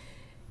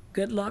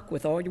good luck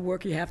with all your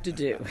work you have to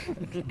do.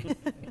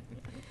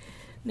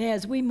 Now,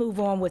 as we move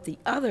on with the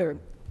other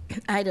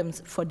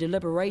items for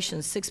deliberation,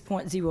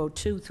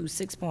 6.02 through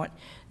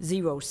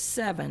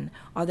 6.07,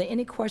 are there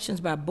any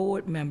questions by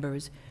board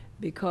members?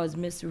 Because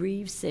Ms.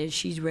 Reeves says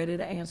she's ready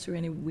to answer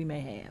any we may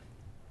have.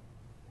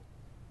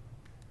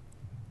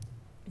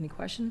 Any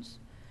questions?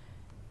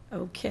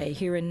 Okay,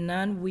 hearing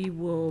none, we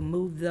will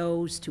move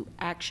those to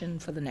action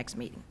for the next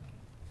meeting.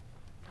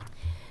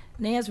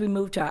 Now, as we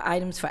move to our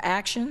items for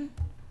action,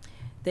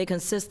 they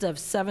consist of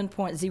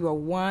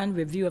 7.01,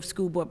 review of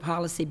school board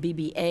policy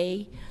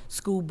BBA,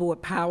 school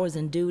board powers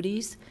and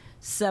duties,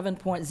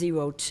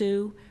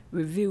 7.02,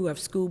 review of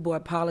school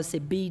board policy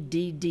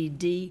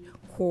BDDD,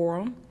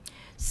 quorum,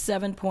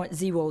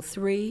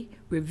 7.03,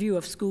 review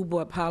of school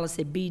board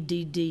policy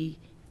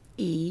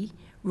BDDE,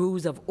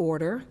 rules of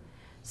order,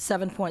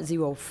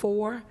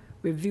 7.04,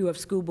 review of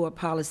school board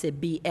policy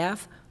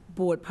BF,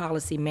 board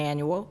policy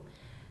manual,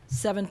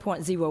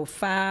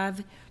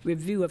 7.05,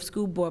 review of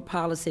school board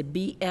policy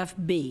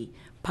BFB,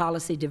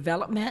 policy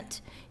development,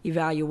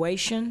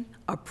 evaluation,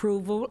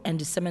 approval, and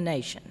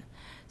dissemination.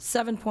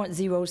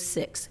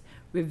 7.06,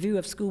 review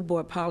of school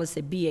board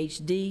policy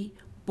BHD,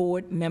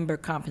 board member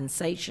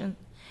compensation.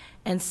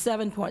 And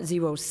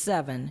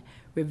 7.07,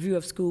 review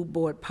of school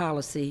board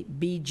policy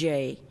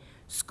BJ,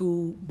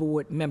 school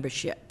board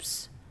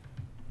memberships.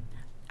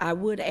 I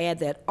would add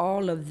that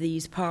all of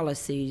these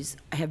policies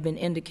have been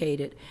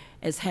indicated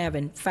as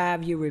having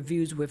 5-year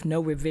reviews with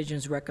no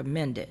revisions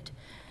recommended.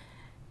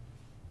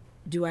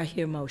 Do I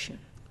hear a motion?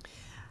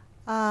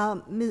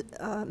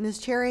 Ms.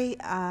 Cherry,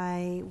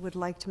 I would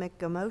like to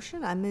make a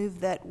motion. I move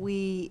that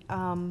we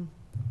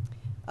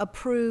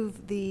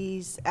approve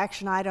these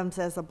action items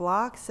as a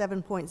block,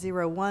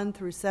 7.01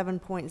 through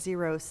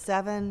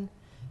 7.07,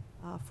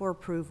 for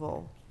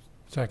approval.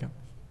 Second.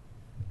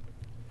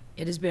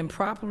 It has been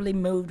properly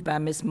moved by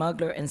Ms.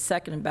 Mugler and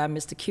seconded by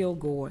Mr.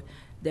 Kilgore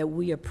that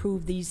we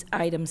approve these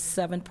items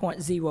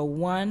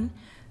 7.01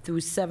 through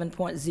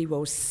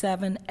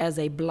 7.07 as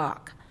a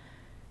block.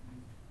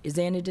 Is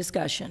there any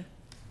discussion?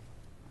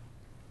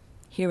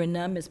 Hearing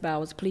none, Ms.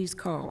 Bowers, please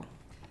call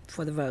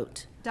for the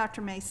vote.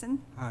 Dr. Mason?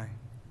 Aye.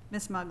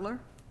 Ms. Mugler?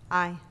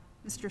 Aye.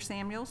 Mr.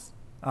 Samuels?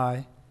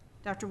 Aye.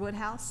 Dr.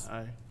 Woodhouse?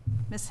 Aye.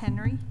 Ms.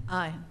 Henry?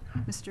 Aye.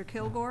 Mr.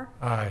 Kilgore?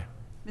 Aye.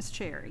 Ms.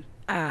 Cherry?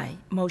 Aye.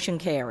 Motion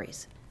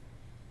carries.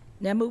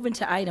 Now moving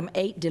to item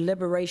 8,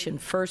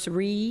 Deliberation-First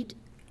Read.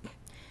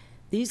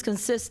 These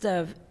consist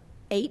of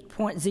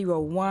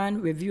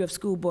 8.01, review of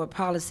school board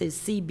policies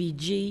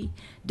CBG-R,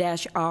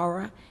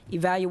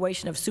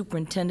 evaluation of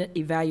superintendent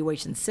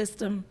evaluation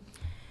system.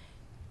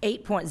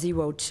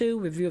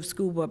 8.02, review of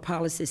school board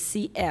policy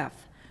CF,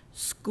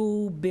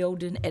 school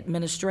building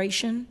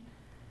administration.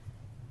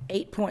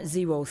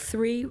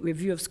 8.03,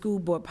 review of school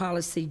board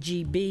policy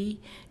GB,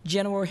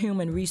 general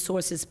human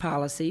resources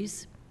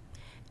policies.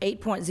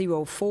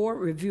 8.04,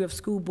 review of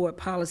school board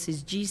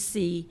policies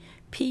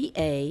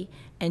GCPA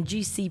and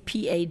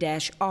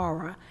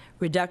GCPA-R,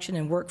 reduction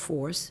in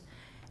workforce.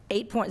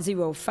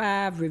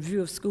 8.05,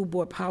 review of school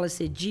board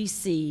policy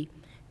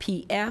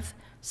GCPF,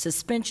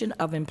 suspension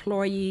of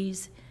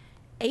employees.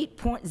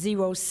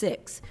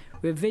 8.06,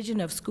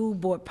 revision of school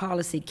board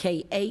policy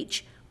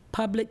KH,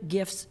 public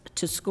gifts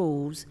to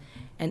schools.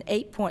 And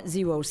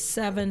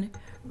 8.07,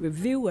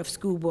 review of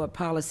school board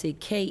policy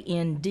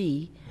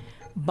KND,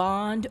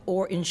 bond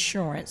or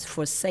insurance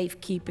for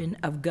safekeeping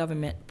of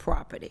government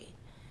property.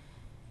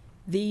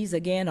 These,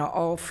 again, are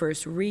all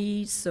first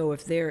reads, so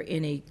if there are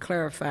any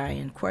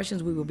clarifying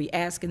questions, we will be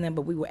asking them,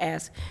 but we will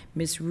ask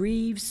Ms.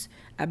 Reeves.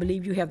 I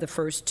believe you have the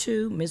first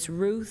 2. Ms.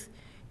 Ruth,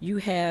 you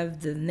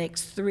have the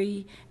next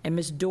 3, and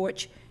Ms.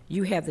 Dortch,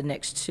 you have the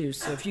next 2.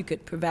 So if you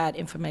could provide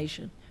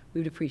information, we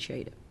would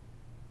appreciate it.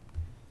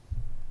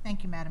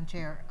 Thank you, Madam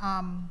Chair.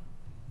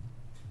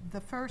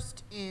 The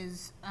first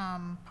is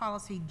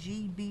policy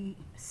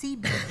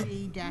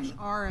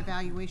CBG-R,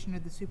 evaluation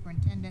of the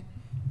superintendent,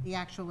 the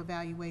actual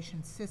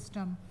evaluation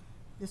system.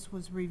 This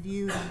was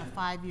reviewed on a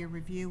 5-year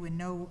review, and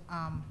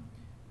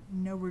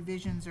no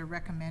revisions are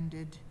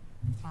recommended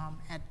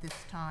at this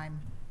time.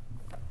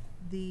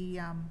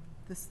 The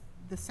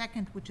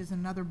second, which is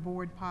another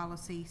board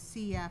policy,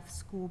 CF,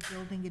 School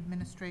Building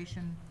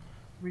Administration,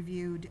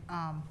 reviewed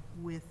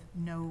with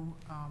no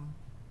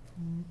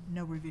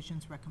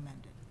revisions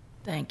recommended.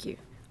 Thank you.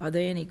 Are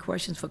there any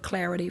questions for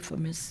clarity for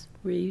Ms.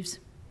 Reeves?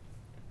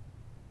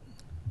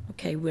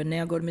 Okay, we'll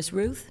now go to Ms.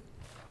 Ruth.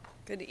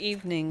 Good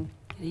evening.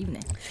 Good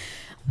evening.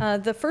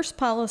 The first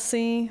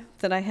policy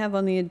that I have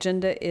on the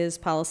agenda is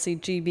policy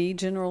GB,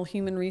 General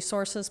Human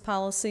Resources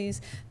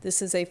Policies.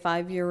 This is a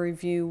 5-year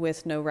review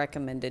with no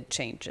recommended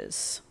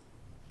changes.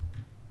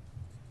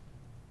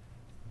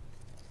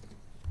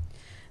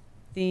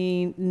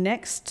 The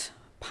next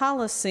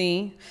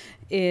policy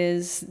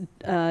is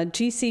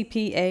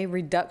GCPA,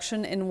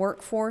 Reduction in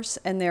Workforce,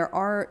 and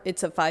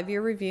it's a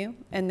 5-year review,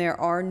 and there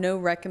are no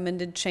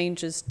recommended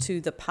changes to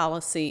the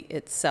policy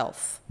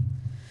itself.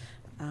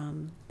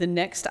 The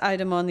next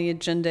item on the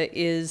agenda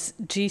is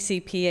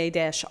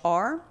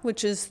GCPA-R,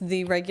 which is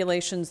the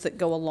regulations that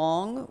go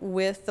along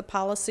with the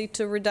policy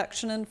to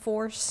reduction in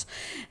force,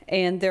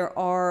 and there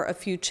are a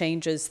few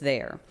changes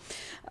there.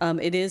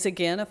 It is,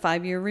 again, a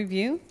 5-year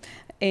review,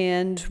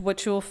 and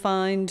what you'll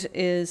find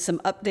is some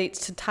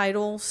updates to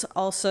titles,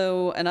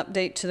 also an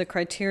update to the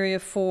criteria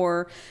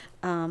for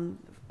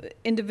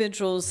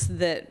individuals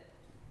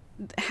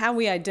how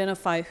we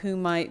identify who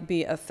might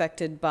be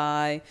affected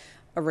by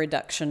a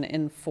reduction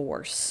in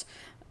force.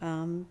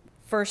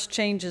 First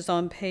change is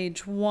on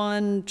page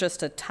 1,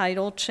 just a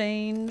title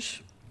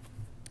change.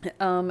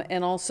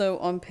 And also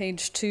on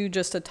page 2,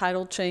 just a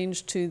title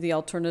change to the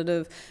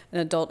Alternative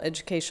and Adult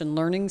Education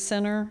Learning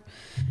Center.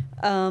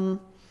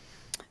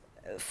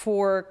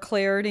 For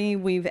clarity,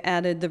 we've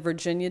added the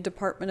Virginia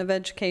Department of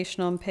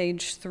Education on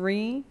page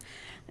 3.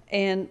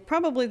 And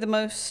probably the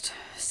most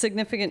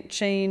significant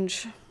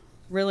change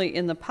really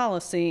in the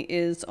policy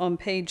is on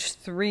page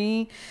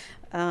 3,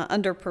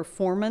 under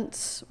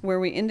performance, where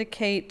we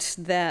indicate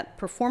that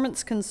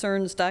performance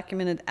concerns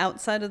documented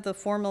outside of the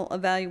formal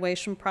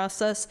evaluation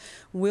process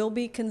will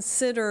be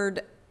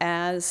considered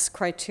as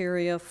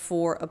criteria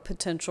for a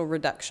potential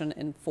reduction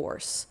in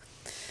force.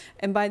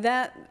 And by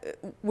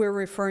that, we're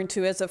referring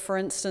to, as a for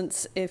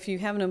instance, if you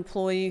have an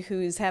employee who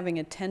is having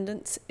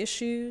attendance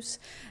issues,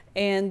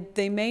 and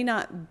it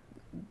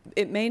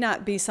may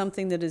not be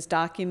something that is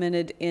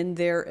documented in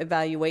their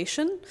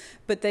evaluation,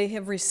 but they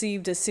have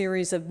received a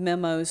series of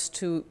memos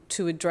to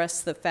address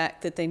the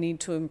fact that they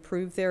need to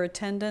improve their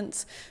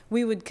attendance.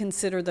 We would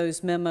consider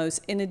those memos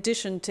in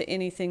addition to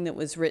anything that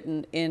was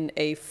written in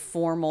a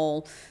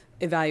formal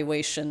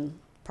evaluation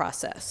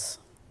process.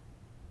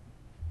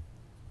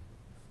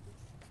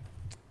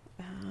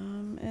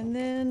 And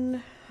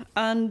then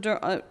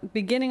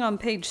beginning on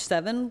page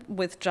 7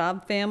 with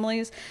job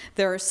families,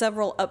 there are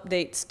several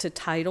updates to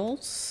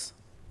titles.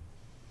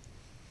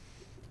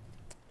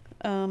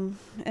 And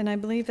I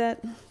believe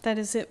that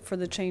is it for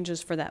the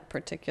changes for that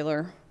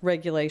particular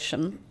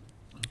regulation.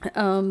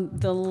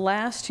 The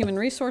last human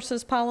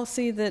resources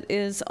policy that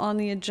is on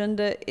the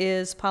agenda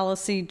is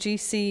policy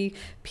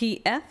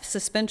GCPF,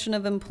 suspension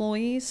of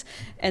employees,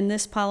 and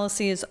this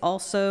policy is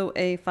also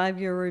a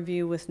 5-year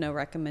review with no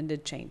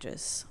recommended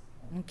changes.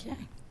 Okay.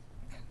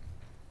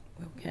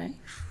 Okay.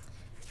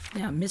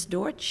 Now, Ms.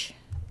 Dortch,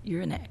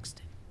 you're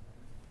next.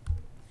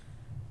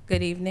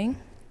 Good evening.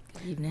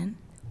 Good evening.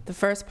 The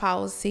first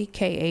policy,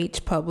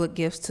 KH, Public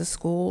Gifts to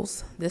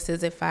Schools. This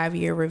is a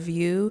 5-year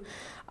review.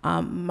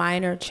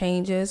 Minor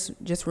changes,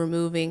 just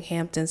removing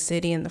Hampton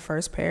City in the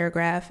first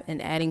paragraph and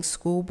adding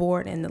school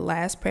board in the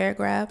last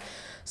paragraph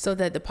so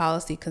that the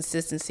policy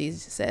consistency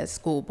says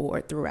school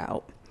board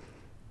throughout.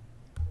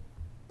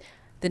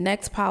 The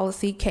next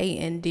policy,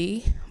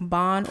 KND,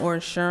 bond or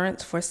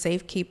insurance for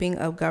safekeeping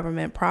of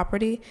government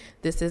property.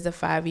 This is a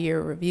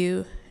 5-year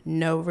review,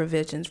 no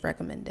revisions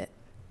recommended.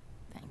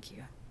 Thank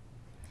you.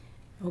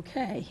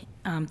 Okay,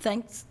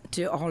 thanks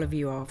to all of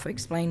you all for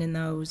explaining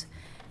those,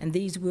 and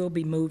these will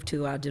be moved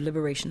to our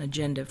deliberation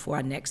agenda for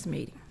our next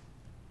meeting.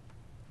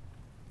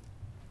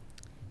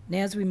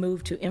 Now as we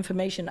move to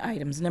information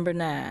items, number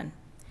 9.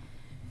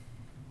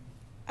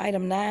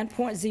 Item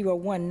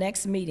 9.01,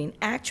 next meeting.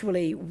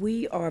 Actually,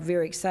 we are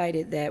very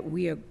excited that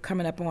we are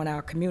coming up on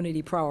our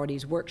Community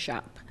Priorities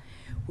Workshop,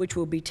 which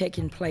will be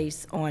taking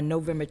place on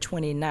November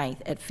 29th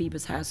at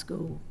Phoebus High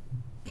School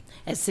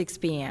at 6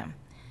 p.m.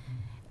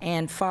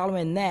 And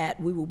following that,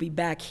 we will be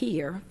back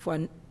here for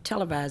a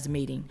televised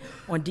meeting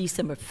on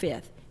December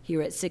 5th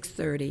here at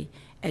 6:30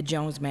 at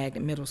Jones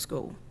Magnet Middle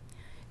School.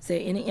 Is there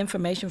any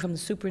information from the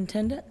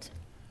superintendent?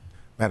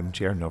 Madam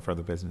Chair, no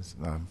further business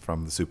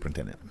from the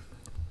superintendent.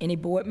 Any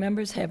board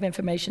members have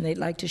information they'd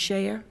like to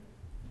share?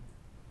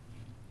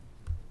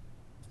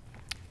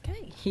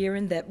 Okay,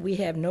 hearing that we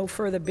have no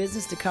further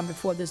business to come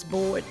before this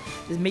board,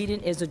 this meeting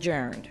is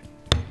adjourned.